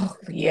a baby. Oh,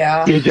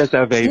 yeah. You're just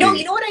a baby. No,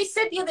 you know what I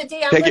said the other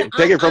day?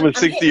 Take it from a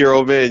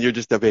 60-year-old man. You're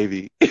just a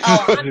baby.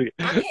 Oh,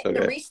 I'm hitting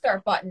the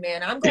restart button,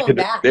 man. I'm going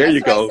back. There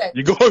you go.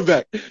 You're going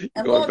back.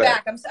 I'm going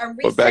back. I'm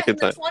resetting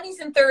the 20s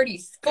and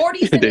 30s.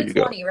 40s and then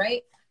 20,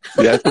 right?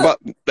 Yeah,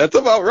 that's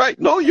about right.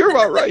 No, you're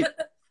about right.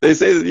 They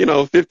say, you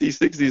know, 50,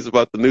 60 is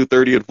about the new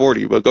 30 and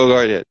 40, but go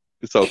right ahead.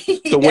 So,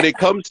 Yeah. when it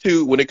comes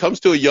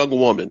to a young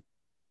woman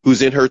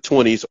who's in her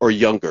 20s or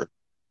younger,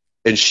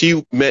 and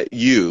she met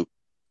you,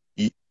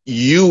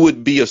 you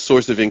would be a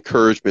source of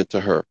encouragement to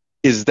her.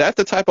 Is that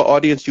the type of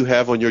audience you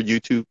have on your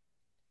YouTube?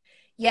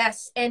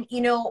 Yes. And,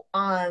 you know,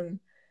 I'm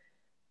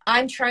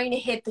trying to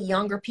hit the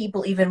younger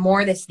people even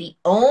more. That's the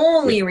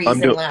only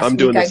reason I'm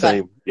doing the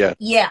same. Yeah.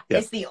 Yeah.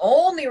 It's the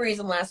only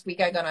reason last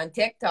week I got on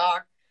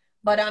TikTok.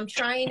 But I'm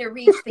trying to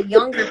reach the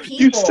younger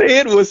people. You say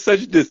it with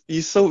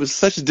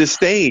such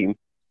disdain.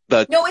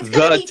 No, it's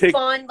gonna be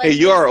fun. Like, hey,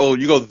 you are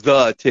old. You go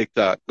the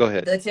TikTok. Go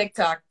ahead. The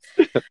TikTok.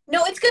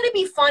 No, it's gonna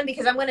be fun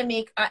because I'm gonna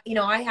make. You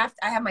know, I have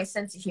my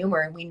sense of humor,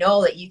 and we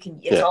know that you can.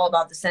 It's all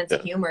about the sense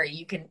of humor.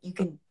 You can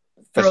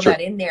throw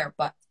that in there,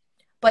 but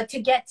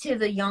to get to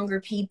the younger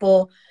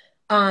people,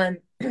 I'm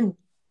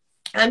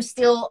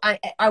still.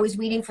 I was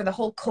waiting for the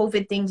whole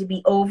COVID thing to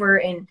be over,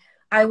 and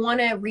I want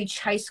to reach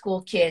high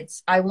school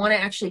kids. I want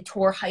to actually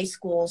tour high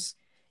schools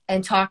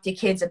and talk to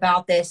kids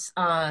about this,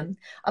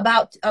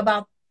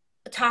 about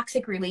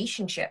toxic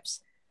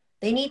relationships.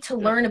 They need to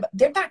learn about.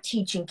 They're not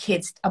teaching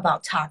kids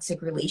about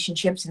toxic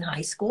relationships in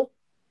high school.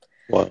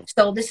 Wow.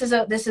 So this is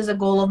a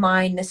goal of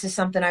mine. This is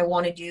something I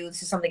want to do.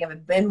 This is something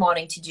I've been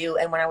wanting to do.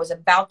 And when I was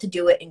about to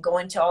do it and go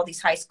into all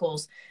these high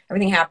schools,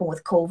 everything happened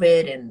with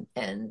COVID,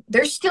 and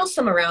there's still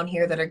some around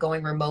here that are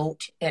going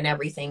remote and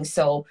everything.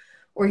 So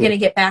we're going to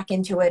get back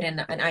into it.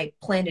 And I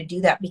plan to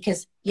do that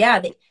because,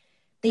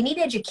 they need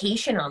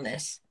education on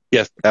this.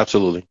 Yes,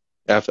 absolutely.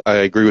 I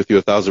agree with you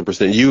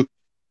 1,000%.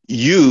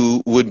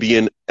 You would be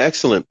an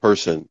excellent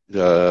person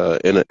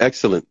and an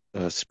excellent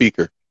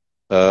speaker.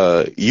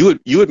 You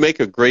would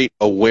make a great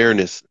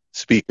awareness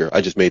speaker.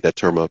 I just made that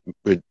term up.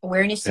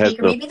 Awareness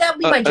speaker. Maybe that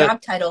would be my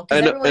job title.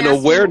 An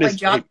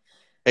awareness.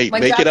 Hey, my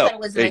make job it up. Title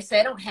was, and I say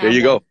I don't have. There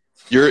you go.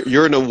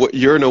 You're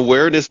an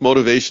awareness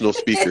motivational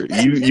speaker.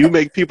 You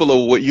make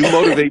people you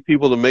motivate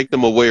people to make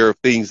them aware of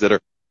things that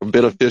are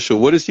beneficial.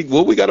 What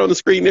we got on the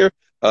screen there?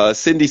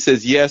 Cindy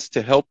says yes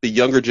to help the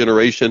younger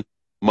generation,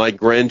 my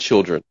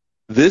grandchildren.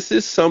 This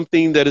is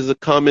something that is a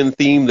common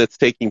theme that's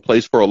taking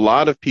place for a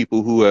lot of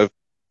people who have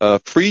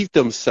freed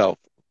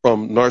themselves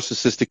from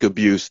narcissistic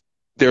abuse.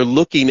 They're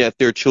looking at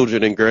their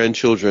children and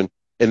grandchildren,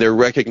 and they're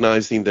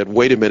recognizing that,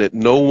 wait a minute,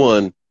 no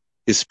one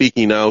is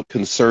speaking out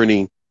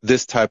concerning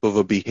this type of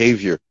a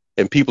behavior.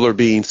 And people are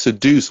being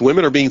seduced.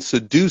 Women are being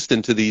seduced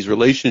into these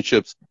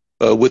relationships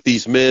with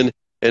these men.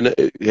 And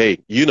hey,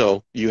 you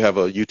know, you have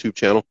a YouTube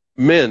channel.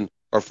 Men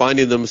are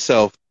finding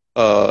themselves,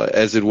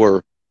 as it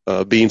were,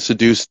 being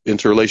seduced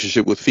into a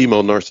relationship with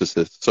female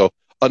narcissists. So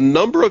a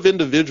number of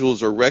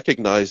individuals are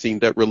recognizing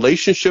that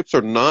relationships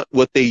are not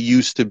what they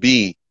used to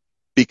be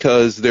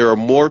because there are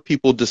more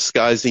people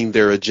disguising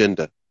their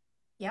agenda.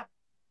 Yep.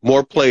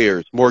 More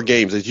players, more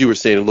games, as you were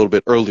saying a little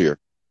bit earlier.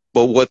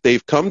 But what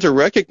they've come to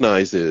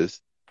recognize is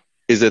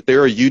that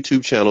there are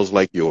YouTube channels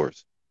like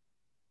yours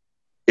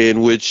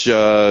in which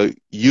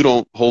you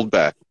don't hold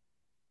back.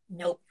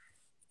 Nope.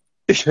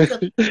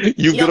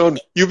 You've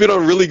been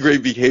on really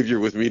great behavior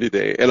with me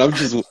today, and I'm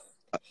just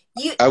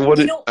I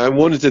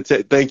wanted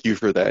to thank you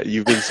for that.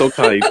 You've been so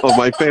kind on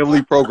my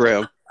family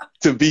program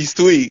to be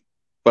sweet,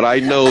 but I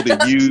know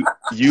that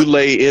you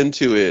lay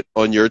into it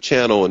on your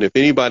channel, and if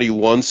anybody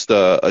wants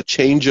a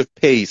change of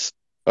pace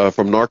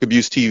from Narc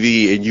Abuse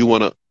TV and you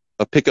want to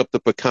pick up the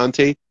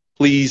picante,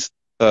 please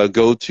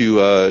go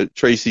to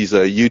Tracy's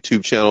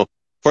YouTube channel.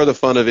 For the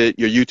fun of it,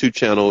 your YouTube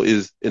channel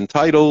is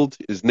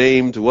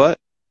named what?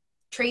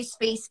 Trace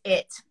Space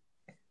It.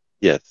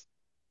 Yes.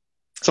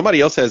 Somebody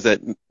else has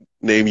that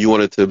name you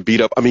wanted to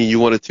beat up. I mean,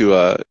 you wanted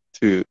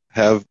to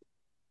have.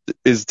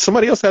 Is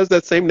somebody else has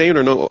that same name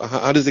or no?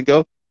 How does it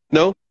go?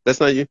 No,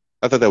 that's not you.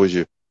 I thought that was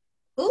you.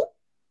 Who?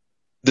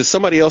 Does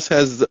somebody else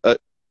has?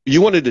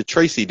 You wanted to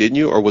Tracy, didn't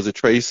you, or was it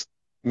Trace?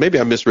 Maybe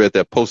I misread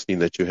that posting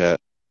that you had.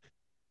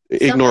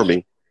 Ignore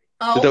me.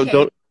 Oh,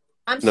 okay.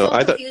 I'm so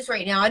confused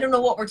right now. I don't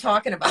know what we're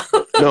talking about.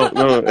 No,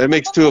 it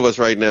makes two of us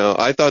right now.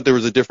 I thought there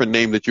was a different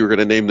name that you were going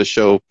to name the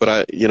show,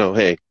 but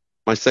hey,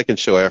 my second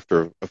show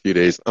after a few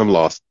days, I'm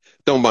lost.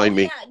 Don't mind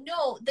me. Yeah,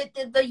 no,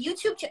 the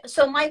YouTube.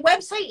 So my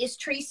website is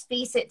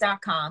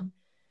tracefaceit.com.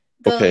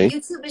 The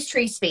YouTube is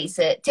Trace Space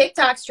It.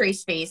 TikTok's Trace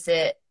Space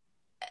It.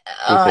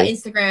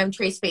 Instagram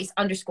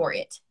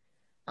Trace_it.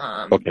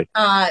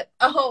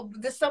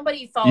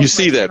 Somebody follows. You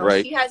see that,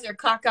 right? She has her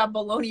caca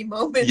baloney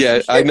moment.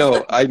 Yeah, I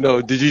know. I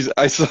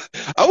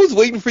was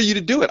waiting for you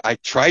to do it. I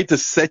tried to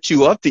set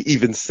you up to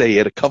even say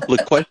it. A couple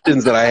of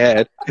questions that I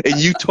had, and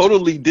you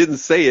totally didn't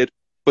say it,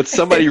 but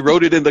somebody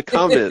wrote it in the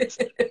comments.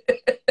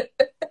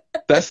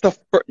 That's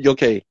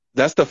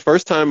the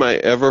first time I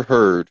ever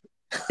heard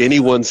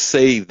anyone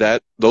say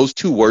those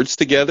two words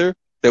together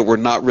that were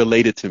not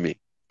related to me.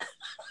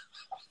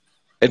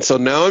 And so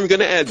now I'm going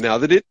to add, now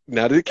that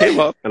it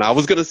came up, and I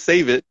was going to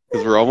save it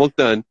because we're almost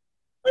done.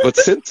 But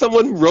since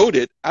someone wrote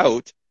it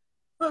out,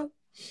 what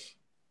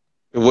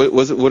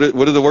was it? What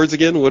are the words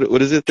again?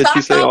 What is it that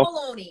you say? Caca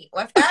baloney.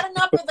 I've had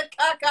enough of the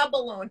caca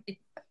baloney.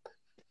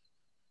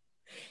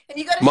 And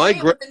you got to say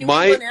it with the New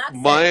England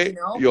accent,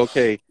 you know?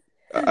 Okay.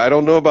 I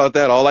don't know about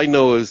that. All I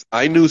know is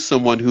I knew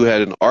someone who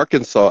had an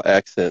Arkansas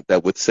accent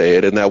that would say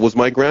it, and that was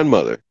my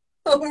grandmother.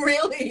 Oh,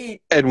 really?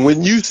 And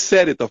when you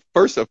said it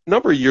a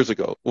number of years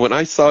ago, when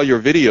I saw your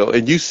video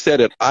and you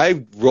said it,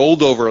 I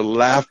rolled over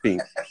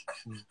laughing.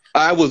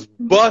 I was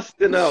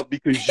busting out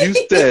because you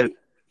said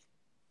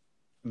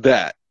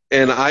that.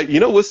 And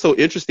you know what's so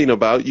interesting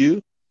about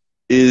you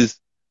is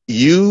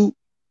you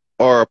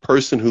are a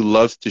person who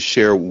loves to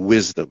share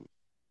wisdom.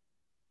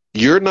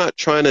 You're not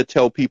trying to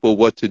tell people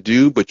what to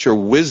do, but your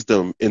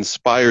wisdom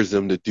inspires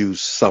them to do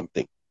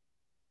something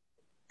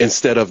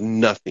instead of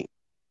nothing.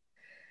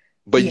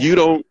 But you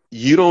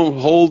don't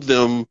hold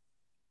them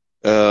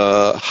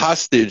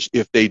hostage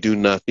if they do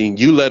nothing.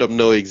 You let them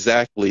know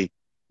exactly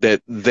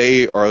that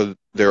they are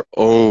their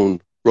own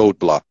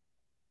roadblock.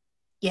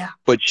 Yeah.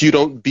 But you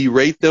don't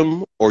berate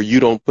them or you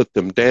don't put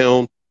them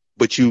down,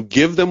 but you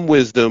give them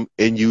wisdom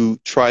and you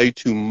try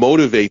to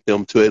motivate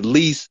them to at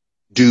least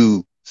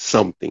do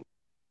something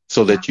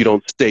so that you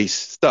don't stay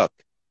stuck,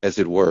 as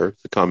it were.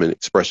 It's a common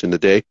expression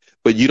today,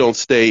 but you don't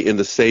stay in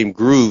the same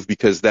groove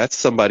because that's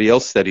somebody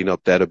else setting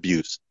up that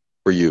abuse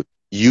for you.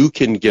 You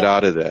can get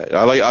out of that.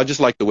 I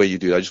just like the way you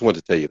do. I just wanted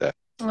to tell you that.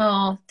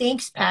 Oh,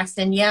 thanks,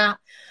 Paxton. Yeah.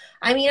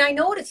 I mean, I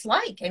know what it's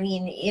like. I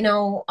mean, you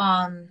know,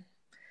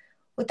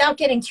 without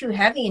getting too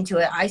heavy into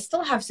it, I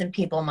still have some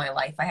people in my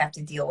life I have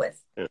to deal with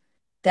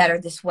that are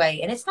this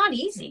way. And it's not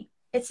easy.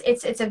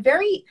 It's a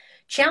very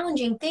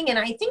challenging thing. And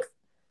I think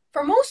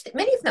for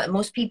many, if not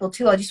most people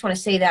too, I just want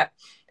to say that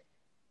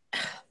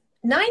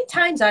 9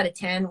 times out of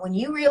 10, when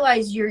you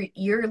realize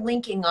you're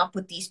linking up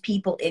with these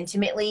people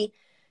intimately,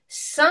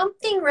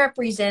 something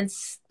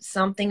represents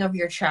something of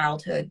your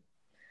childhood.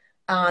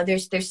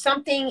 There's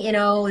something, you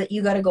know, that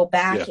you got to go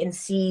back and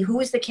see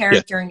who is the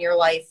character in your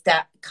life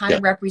that kind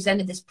of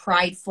represented this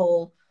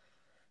prideful,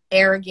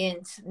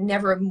 arrogant,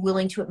 never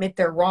willing to admit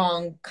they're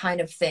wrong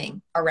kind of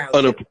thing around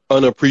you.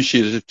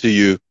 Unappreciative to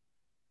you,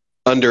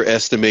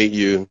 underestimate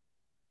you,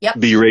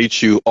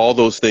 berate you, all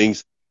those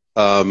things.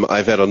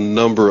 I've had a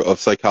number of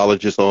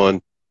psychologists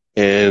on,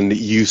 and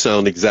you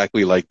sound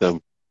exactly like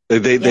them.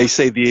 They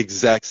say the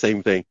exact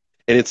same thing.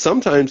 And it's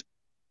sometimes,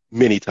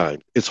 many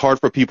times, it's hard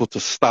for people to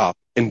stop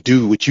and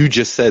do what you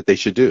just said they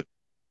should do.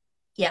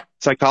 Yeah.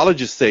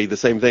 Psychologists say the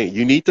same thing.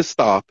 You need to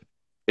stop.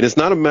 And it's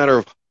not a matter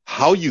of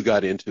how you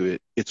got into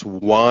it. It's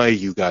why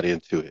you got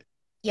into it.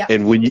 Yeah.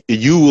 And when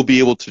you will be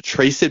able to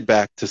trace it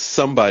back to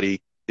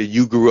somebody that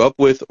you grew up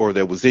with or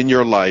that was in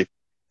your life,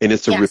 and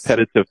it's a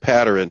repetitive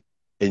pattern,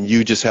 and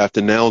you just have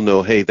to now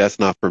know, hey, that's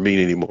not for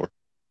me anymore.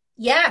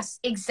 Yes,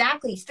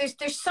 exactly.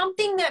 There's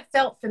something that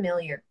felt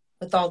familiar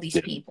with all these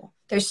people.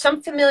 There's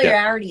some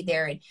familiarity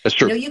there. And, that's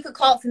true. You know, you could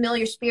call it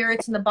familiar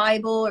spirits in the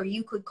Bible, or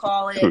you could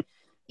call it,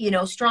 you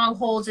know,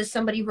 strongholds, as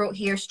somebody wrote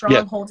here,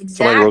 strongholds.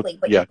 Exactly.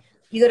 But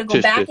you got to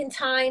go back in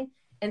time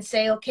and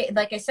say, okay,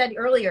 like I said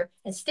earlier,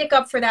 and stick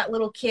up for that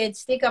little kid,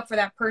 stick up for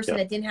that person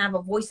that didn't have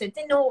a voice, that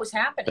didn't know what was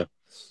happening.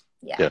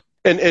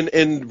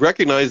 And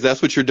recognize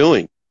that's what you're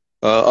doing.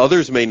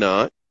 Others may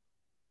not,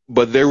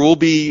 but there will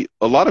be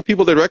a lot of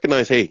people that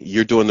recognize, hey,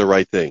 you're doing the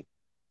right thing.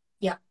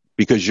 Yeah.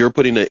 Because you're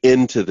putting an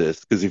end to this.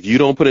 Because if you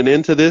don't put an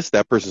end to this,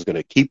 that person's going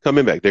to keep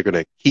coming back. They're going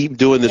to keep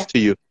doing this to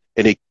you,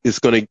 and it's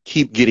going to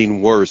keep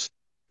getting worse.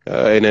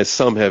 And as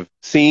some have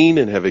seen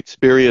and have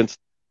experienced,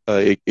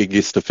 it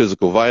gets to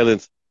physical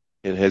violence.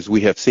 And as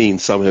we have seen,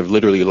 some have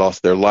literally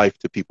lost their life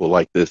to people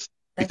like this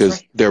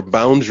because their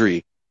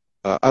boundary,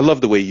 I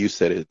love the way you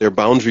said it, their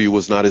boundary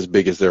was not as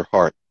big as their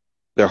heart.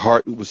 Their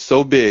heart was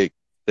so big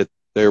that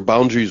their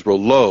boundaries were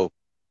low,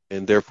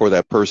 and therefore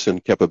that person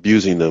kept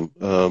abusing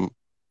them.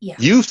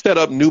 You've set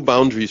up new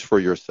boundaries for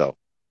yourself.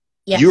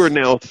 Yes. You are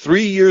now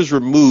 3 years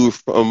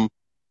removed from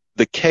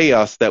the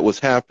chaos that was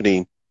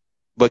happening,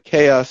 but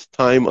chaos,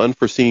 time,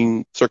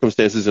 unforeseen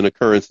circumstances and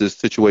occurrences,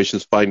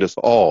 situations find us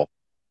all.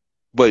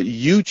 But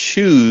you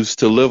choose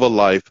to live a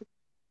life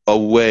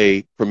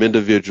away from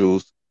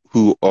individuals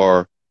who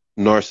are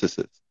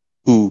narcissists,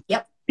 who,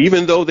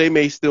 even though they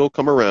may still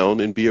come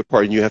around and be a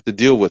part and you have to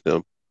deal with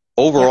them,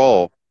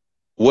 overall,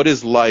 what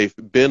has life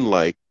been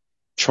like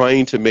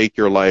trying to make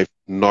your life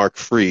narc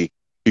free?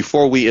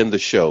 Before we end the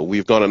show,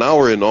 we've gone an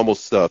hour and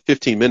almost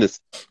 15 minutes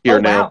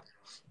here now.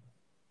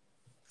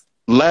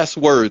 Last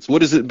words,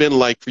 what has it been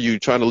like for you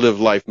trying to live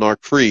life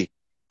narc free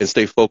and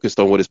stay focused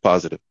on what is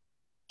positive?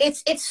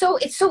 It's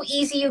so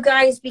easy, you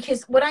guys,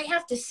 because what I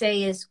have to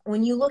say is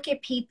when you look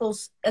at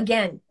people's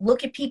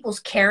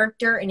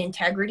character and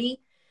integrity,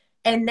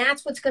 and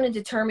that's what's going to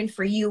determine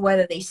for you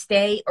whether they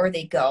stay or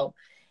they go.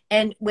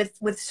 And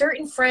with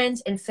certain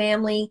friends and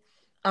family,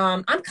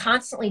 I'm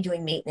constantly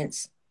doing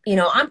maintenance. You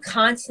know, I'm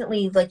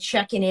constantly like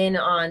checking in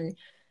on,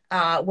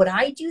 would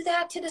I do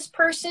that to this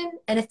person?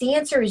 And if the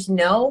answer is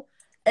no,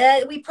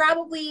 we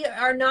probably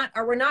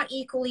we're not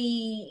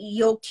equally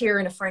yoked here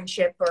in a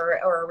friendship or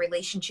a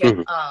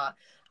relationship.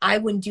 I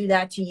wouldn't do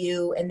that to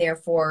you. And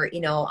therefore, you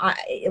know,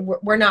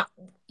 we're not,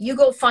 you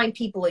go find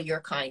people of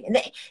your kind. And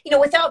they, you know,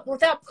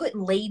 without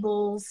putting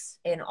labels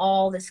and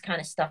all this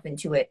kind of stuff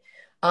into it.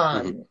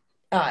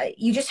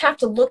 you just have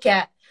to look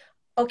at,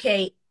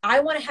 okay,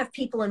 I want to have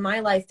people in my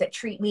life that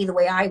treat me the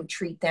way I would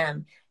treat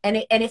them.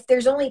 And if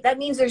there's only, that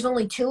means there's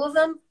only two of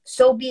them,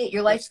 so be it.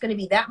 Your life's going to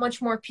be that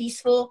much more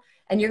peaceful,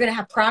 and you're going to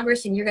have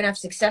progress, and you're going to have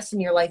success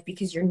in your life,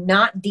 because you're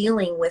not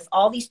dealing with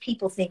all these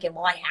people thinking,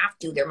 well, I have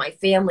to, they're my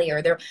family,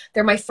 or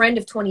they're my friend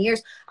of 20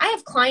 years. I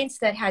have clients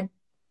that had,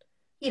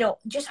 you know,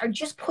 are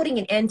just putting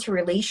an end to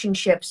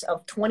relationships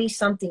of 20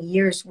 something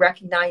years,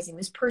 recognizing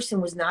this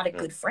person was not a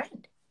good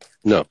friend.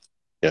 No.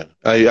 Yeah.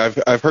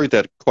 I've heard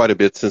that quite a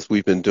bit since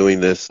we've been doing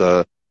this.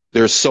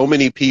 There's so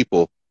many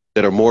people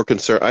that are more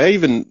concerned.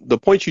 The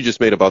point you just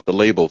made about the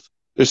labels,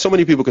 there's so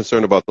many people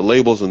concerned about the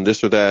labels and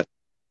this or that.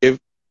 If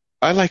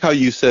I like how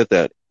you said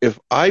that, if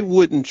I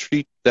wouldn't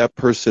treat that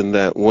person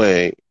that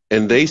way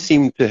and they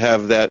seem to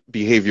have that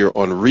behavior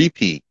on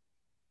repeat,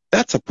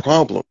 that's a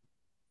problem.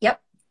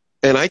 Yep.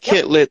 And I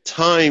can't let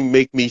time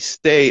make me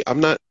stay.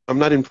 I'm not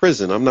in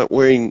prison. I'm not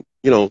wearing,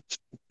 you know,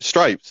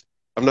 stripes.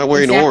 I'm not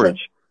wearing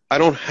orange. I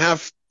don't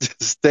have to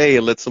stay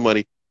and let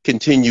somebody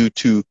continue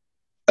to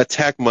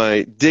attack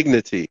my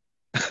dignity.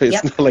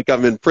 It's not like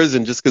I'm in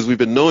prison just because we've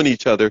been knowing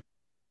each other.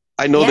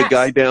 I know the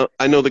guy down.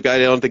 I know the guy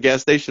down at the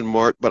gas station,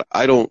 Mark, but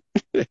I don't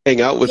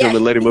hang out with him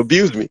and let him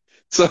abuse me.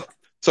 So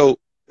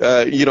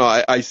you know,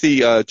 I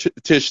see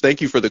Tish.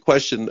 Thank you for the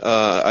question.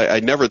 I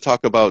never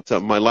talk about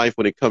my life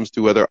when it comes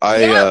to whether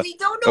we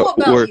don't know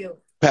about you.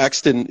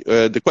 Paxton.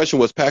 The question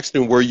was,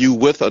 Paxton, were you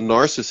with a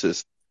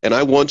narcissist? And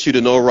I want you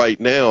to know right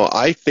now,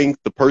 I think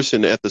the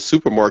person at the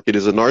supermarket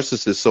is a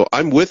narcissist. So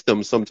I'm with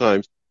them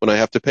sometimes when I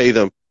have to pay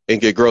them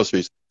and get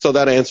groceries. So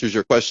that answers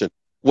your question.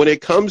 When it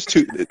comes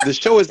to, the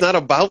show is not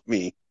about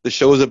me. The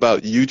show is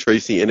about you,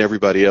 Tracy, and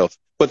everybody else.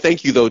 But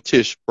thank you, though,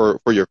 Tish, for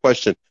your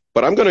question.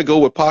 But I'm going to go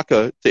with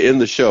Paka to end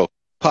the show.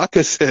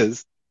 Paka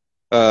says,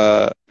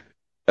 I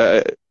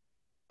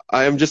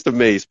am just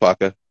amazed,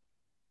 Paka,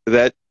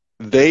 that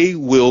they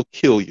will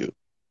kill you.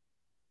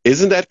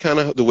 Isn't that kind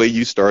of the way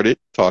you started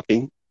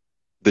talking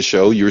the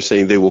show? You were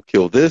saying they will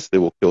kill this, they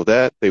will kill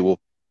that,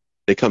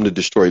 they come to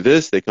destroy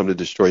this, they come to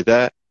destroy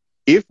that.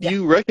 If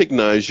you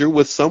recognize you're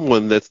with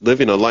someone that's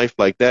living a life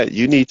like that,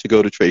 you need to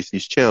go to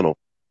Tracy's channel.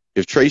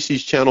 If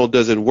Tracy's channel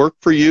doesn't work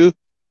for you,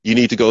 you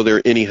need to go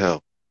there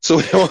anyhow. So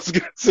I was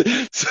gonna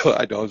say, so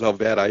I know how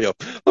bad I am.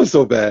 I'm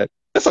so bad.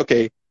 That's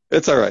okay.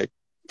 It's all right.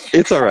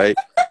 It's all right.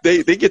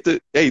 They get to,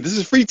 hey, this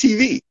is free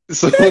TV.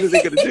 So what are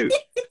they going to do?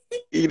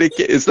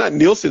 It's not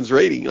Nielsen's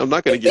rating. I'm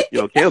not going to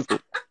get,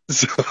 canceled.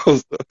 So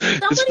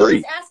it's free.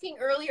 Was asking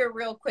earlier,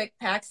 real quick,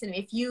 Paxton,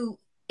 if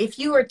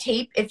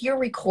you're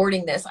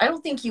recording this, I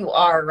don't think you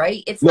are,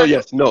 right? It's no,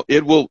 yes, no.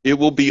 It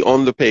will be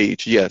on the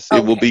page. Yes,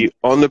 okay. It will be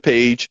on the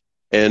page,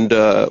 and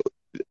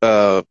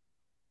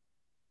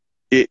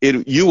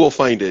you will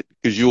find it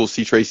because you will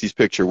see Tracy's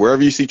picture.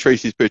 Wherever you see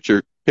Tracy's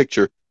picture,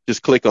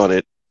 just click on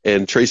it,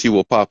 and Tracy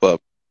will pop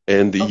up,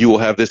 and you will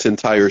have this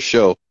entire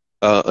show.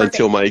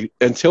 Until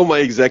my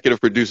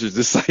executive producers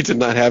decide to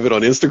not have it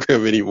on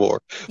Instagram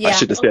anymore. Yeah. I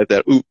shouldn't have said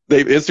that.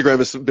 Instagram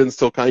has been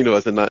so kind to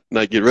us and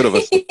not get rid of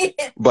us.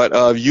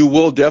 But you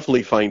will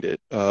definitely find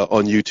it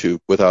on YouTube,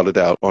 without a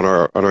doubt. On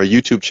our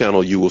YouTube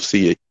channel, you will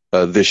see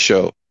this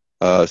show.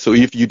 So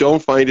if you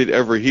don't find it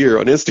ever here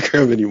on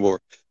Instagram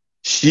anymore,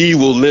 she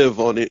will live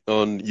on it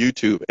on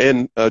YouTube.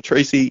 And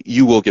Tracy,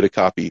 you will get a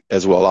copy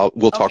as well.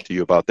 We'll talk to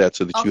you about that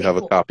so that you have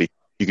a copy.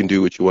 You can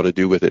do what you want to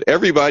do with it.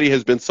 Everybody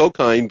has been so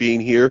kind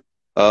being here.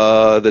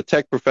 The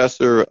tech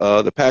professor,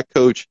 the pack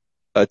coach,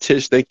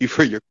 Tish, thank you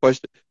for your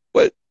question.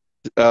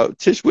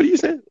 Tish, what are you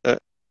saying?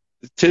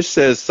 Tish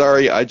says,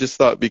 sorry, I just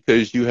thought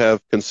because you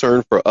have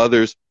concern for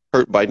others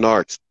hurt by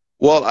narcs.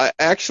 Well, I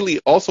actually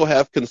also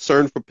have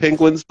concern for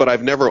penguins, but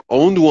I've never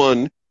owned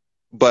one.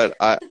 But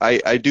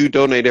I do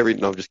donate every.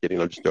 No, I'm just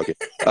kidding. I'm just joking.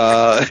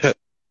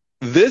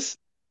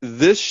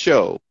 This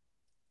show,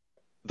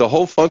 the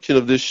whole function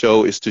of this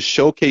show is to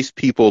showcase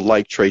people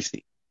like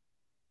Tracy,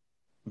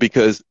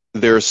 because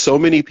there are so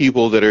many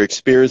people that are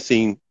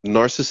experiencing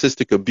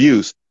narcissistic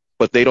abuse,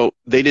 but they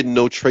didn't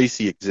know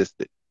Tracy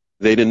existed.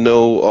 They didn't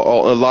know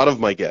a lot of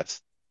my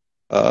guests.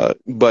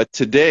 But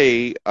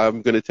today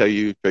I'm going to tell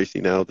you,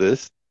 Tracy, now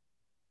this.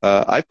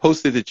 I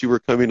posted that you were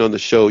coming on the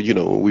show,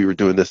 when we were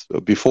doing this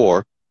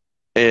before,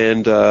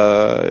 and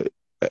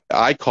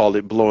I call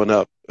it blowing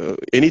up.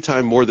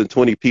 Anytime more than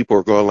 20 people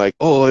are going like,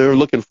 oh, they're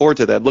looking forward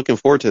to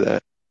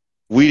that.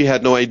 We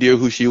had no idea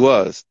who she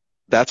was.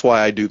 That's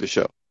why I do the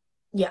show.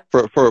 Yeah.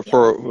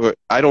 For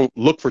I don't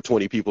look for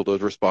 20 people to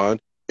respond.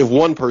 If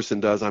one person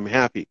does, I'm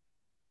happy.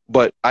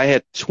 But I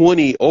had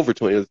over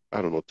 20,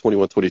 I don't know,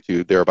 21,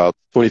 22, thereabouts,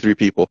 23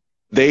 people.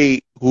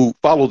 They who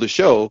followed the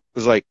show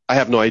was like, I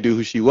have no idea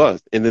who she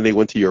was. And then they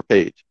went to your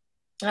page.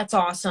 That's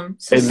awesome.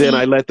 Then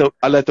I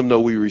let them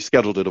know we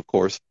rescheduled it, of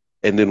course.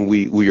 And then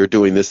we are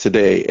doing this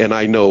today. And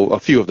I know a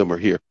few of them are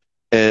here.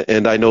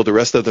 And I know the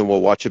rest of them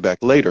will watch it back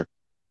later.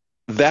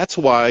 That's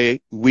why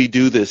we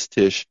do this,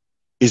 Tish,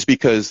 is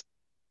because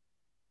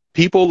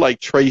people like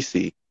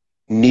Tracy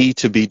need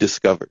to be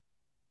discovered.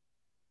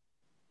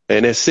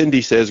 And as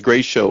Cindy says,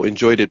 great show,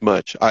 enjoyed it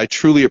much. I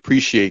truly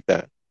appreciate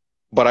that.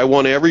 But I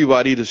want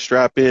everybody to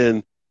strap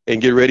in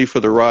and get ready for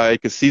the ride,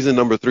 because season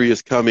number 3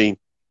 is coming.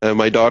 And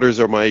my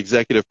daughters are my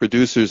executive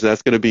producers.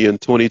 That's going to be in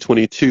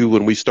 2022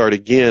 when we start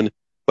again.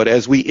 But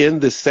as we end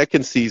the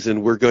second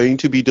season, we're going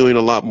to be doing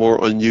a lot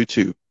more on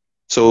YouTube.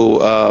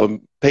 So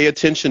pay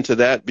attention to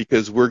that,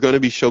 because we're going to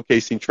be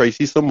showcasing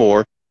Tracy some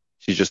more.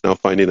 She's just now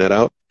finding that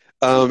out.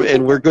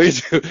 And we're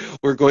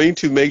going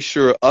to make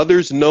sure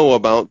others know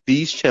about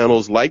these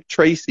channels like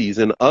Tracy's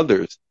and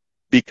others,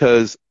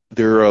 because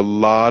there are a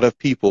lot of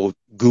people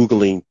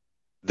Googling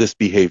this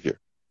behavior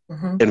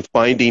and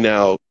finding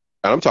out.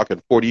 And I'm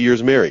talking 40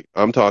 years married.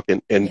 I'm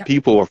talking, and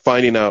people are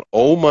finding out,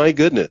 oh my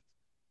goodness,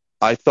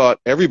 I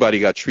thought everybody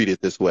got treated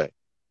this way.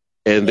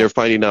 And they're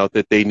finding out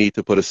that they need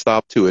to put a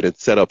stop to it and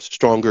set up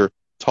stronger,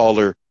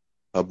 taller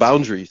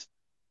boundaries,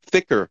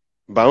 thicker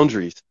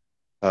boundaries,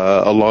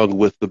 along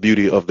with the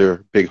beauty of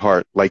their big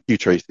heart, like you,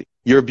 Tracy.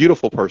 You're a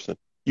beautiful person.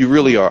 You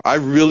really are. I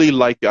really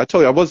like you. I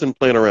told you, I wasn't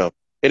playing around.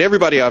 And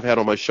everybody I've had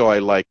on my show I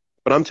like,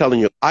 but I'm telling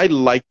you, I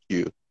like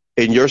you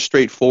and your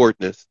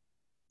straightforwardness.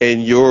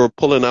 And you're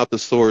pulling out the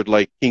sword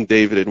like King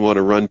David and want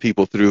to run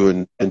people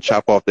through and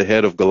chop off the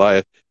head of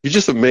Goliath. You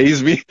just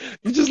amaze me.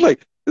 You just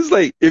like, it's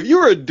like, if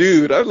you're a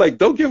dude, I'm like,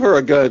 don't give her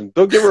a gun.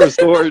 Don't give her a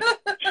sword.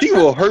 She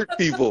will hurt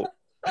people.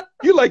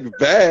 You're like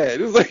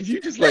bad. It's like,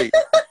 you just like,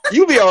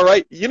 you'll be all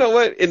right. You know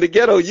what? In the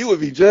ghetto, you would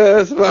be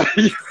just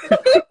fine.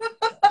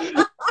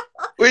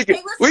 We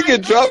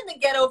can drop in the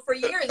ghetto for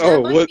years.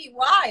 That must be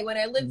why when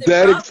I lived in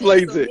that Providence,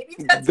 explains so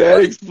it.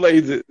 That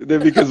explains it.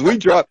 Because we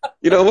drop.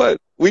 You know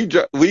what? We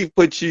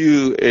put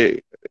you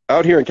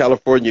out here in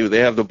California. They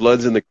have the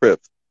Bloods and the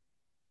Crips,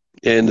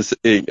 and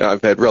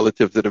I've had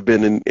relatives that have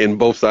been in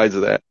both sides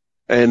of that.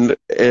 And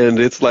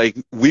it's like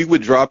we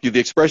would drop you. The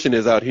expression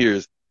is out here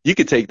is you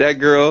could take that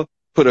girl,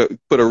 put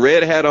a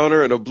red hat on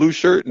her and a blue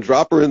shirt, and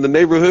drop her in the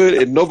neighborhood,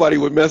 and nobody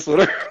would mess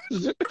with her.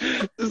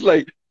 It's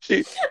like.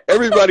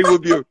 Everybody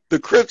would be, the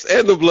Crips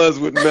and the Bloods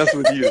would mess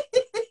with you.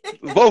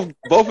 Both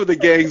of the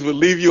gangs would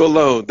leave you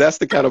alone. That's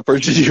the kind of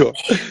person you are.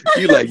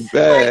 You like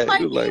bad. My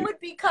like, would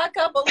be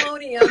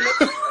Cacabalonium.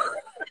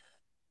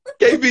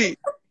 KB,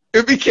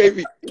 it'd be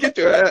KB. Get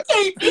your ass.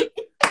 KB.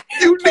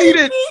 You need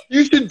it.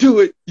 You should do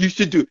it. You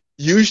should do it.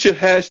 You should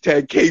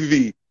hashtag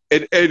KV,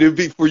 and it'd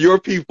be for your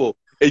people,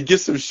 and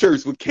get some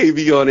shirts with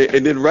KV on it,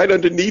 and then right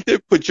underneath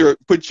it, put your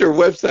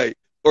website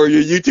or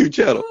your YouTube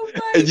channel,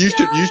 and you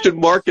should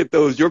market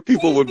those. Your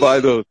people would buy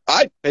those.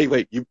 Hey,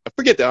 wait, you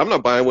forget that. I'm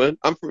not buying one.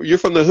 You're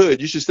from the hood.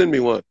 You should send me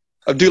one.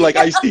 Do like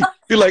Ice-T.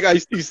 Do like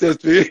Ice-T says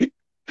to me.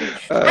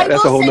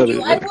 That's a whole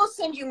nother. I will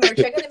send you merch.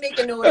 I gotta make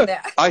a note of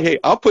that.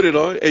 I'll put it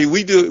on. Hey,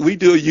 we do a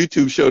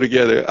YouTube show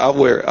together. I'll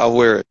wear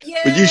it. Yay,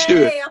 but you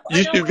should.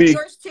 You should be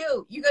yours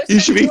too. You gotta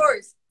send me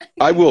yours.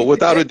 I will,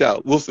 without a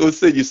doubt. We'll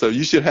send you some.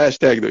 You should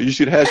hashtag though. You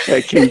should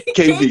hashtag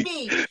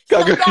KV.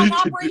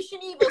 Operation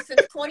Evil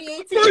since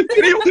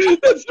 2018.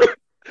 That's right.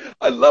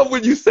 I love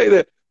when you say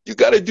that. You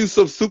got to do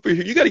some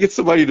superhero. You got to get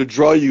somebody to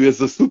draw you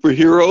as a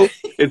superhero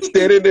and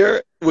stand in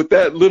there with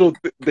that little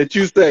that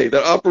you say,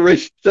 that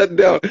Operation Shutting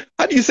Down.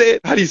 How do you say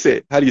it? How do you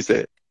say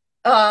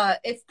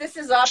it? This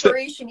is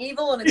Operation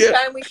Evil, and it's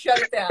time we shut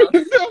it down.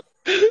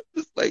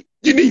 It's like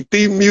you need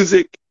theme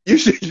music. You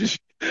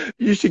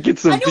should get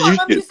some. I know, I'm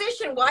a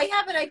musician. Why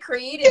haven't I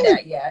created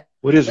that yet?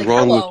 What is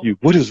wrong with you?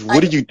 What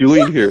are you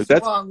doing here?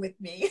 That's wrong with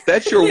me.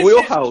 That's your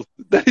wheelhouse.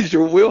 That is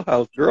your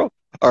wheelhouse, girl.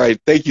 All right.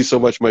 Thank you so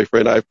much, my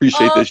friend. I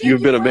appreciate this.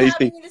 You've been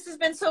amazing. This has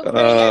been so great.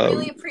 I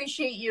really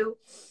appreciate you.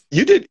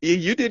 You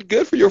did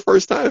good for your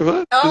first time,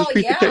 huh? Oh,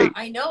 yeah.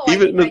 I know. I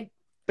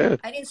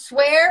didn't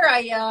swear.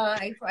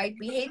 I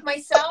behaved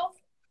myself.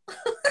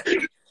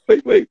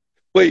 Wait.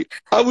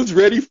 I was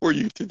ready for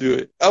you to do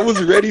it.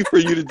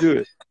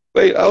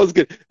 Wait, I was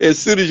good. As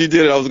soon as you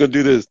did it, I was going to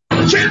do this. It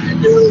would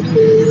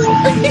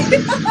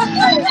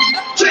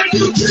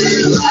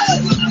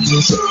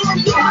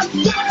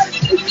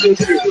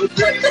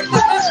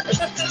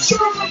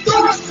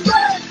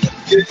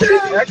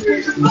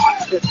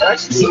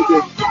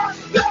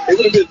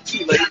have been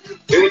too late.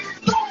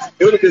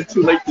 It would have been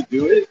too late to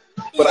do it.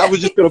 But I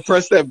was just going to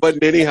press that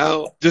button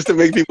anyhow, just to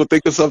make people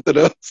think of something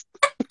else.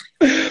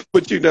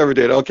 But you never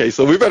did. Okay,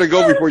 so we better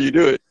go before you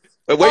do it.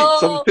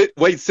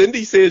 Wait,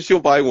 Cindy says she'll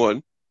buy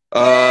one.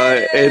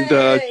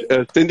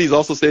 And Cindy's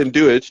also saying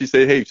do it. She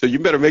said, hey, so you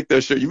better make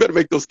that shirt. You better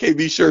make those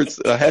KV shirts,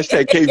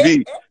 hashtag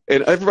KV.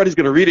 And everybody's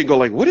going to read it and go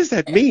like, what does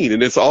that mean?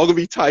 And it's all going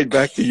to be tied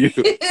back to you.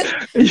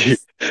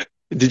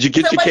 Did you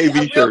get your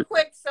KV shirt? Real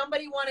quick,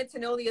 somebody wanted to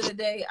know the other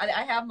day,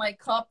 I have my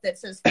cup that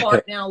says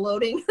fart now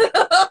loading.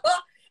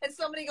 And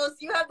somebody goes,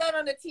 do you have that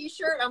on a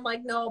t-shirt? I'm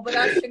like, no, but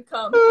that should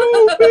come.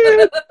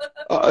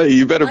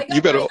 You better.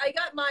 I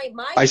got my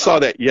I saw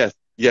that. Yes.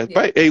 Yeah.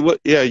 Right. Hey,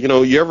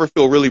 you ever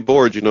feel really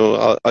bored,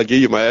 I'll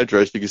give you my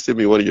address. You can send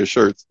me one of your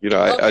shirts. Okay.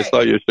 I saw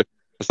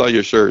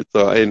your shirt.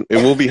 So, and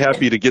we'll be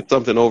happy to get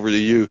something over to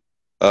you.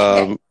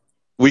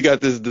 We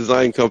got this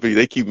design company.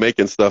 They keep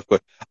making stuff,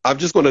 but I'm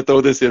just going to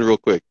throw this in real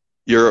quick.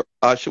 Your,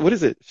 what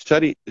is it?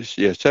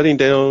 Shutting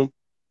down.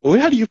 Well,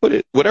 how do you put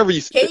it? Whatever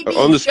you KB,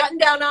 on the shutting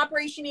down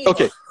Operation Evil.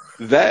 Okay.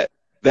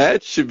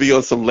 That should be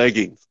on some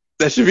leggings.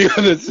 That should be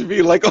on. It should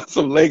be like on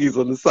some leggings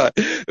on the side.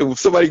 If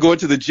somebody going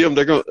to the gym,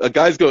 a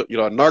guy's going,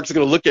 a narc's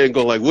going to look at it and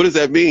go like, "What does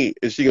that mean?"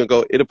 And she going to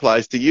go, "It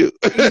applies to you."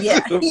 Yeah.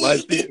 It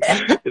applies to you.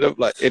 It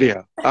applies.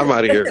 Anyhow, I'm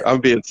out of here.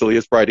 I'm being silly.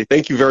 It's Friday.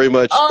 Thank you very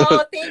much.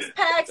 Oh, thanks,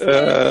 Paxton.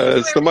 Thank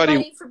you,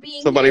 somebody for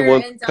being somebody here.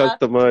 wants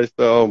customized.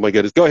 Oh my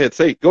goodness. Go ahead.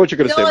 Go what you're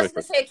going to say. I was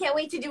going to say, I can't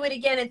wait to do it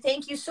again. And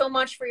thank you so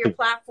much for your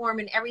platform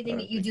and everything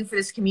that you do for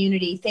this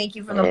community. Thank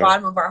you from the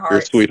bottom of our hearts. You're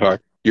a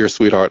sweetheart. You're a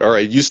sweetheart. All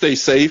right. You stay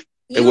safe.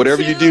 And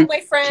whatever you do,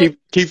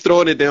 keep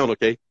throwing it down,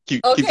 okay?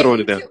 Keep throwing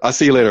it down. I'll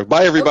see you later.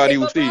 Bye, everybody.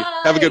 We'll see you.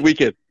 Have a good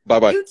weekend.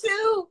 Bye-bye. You too.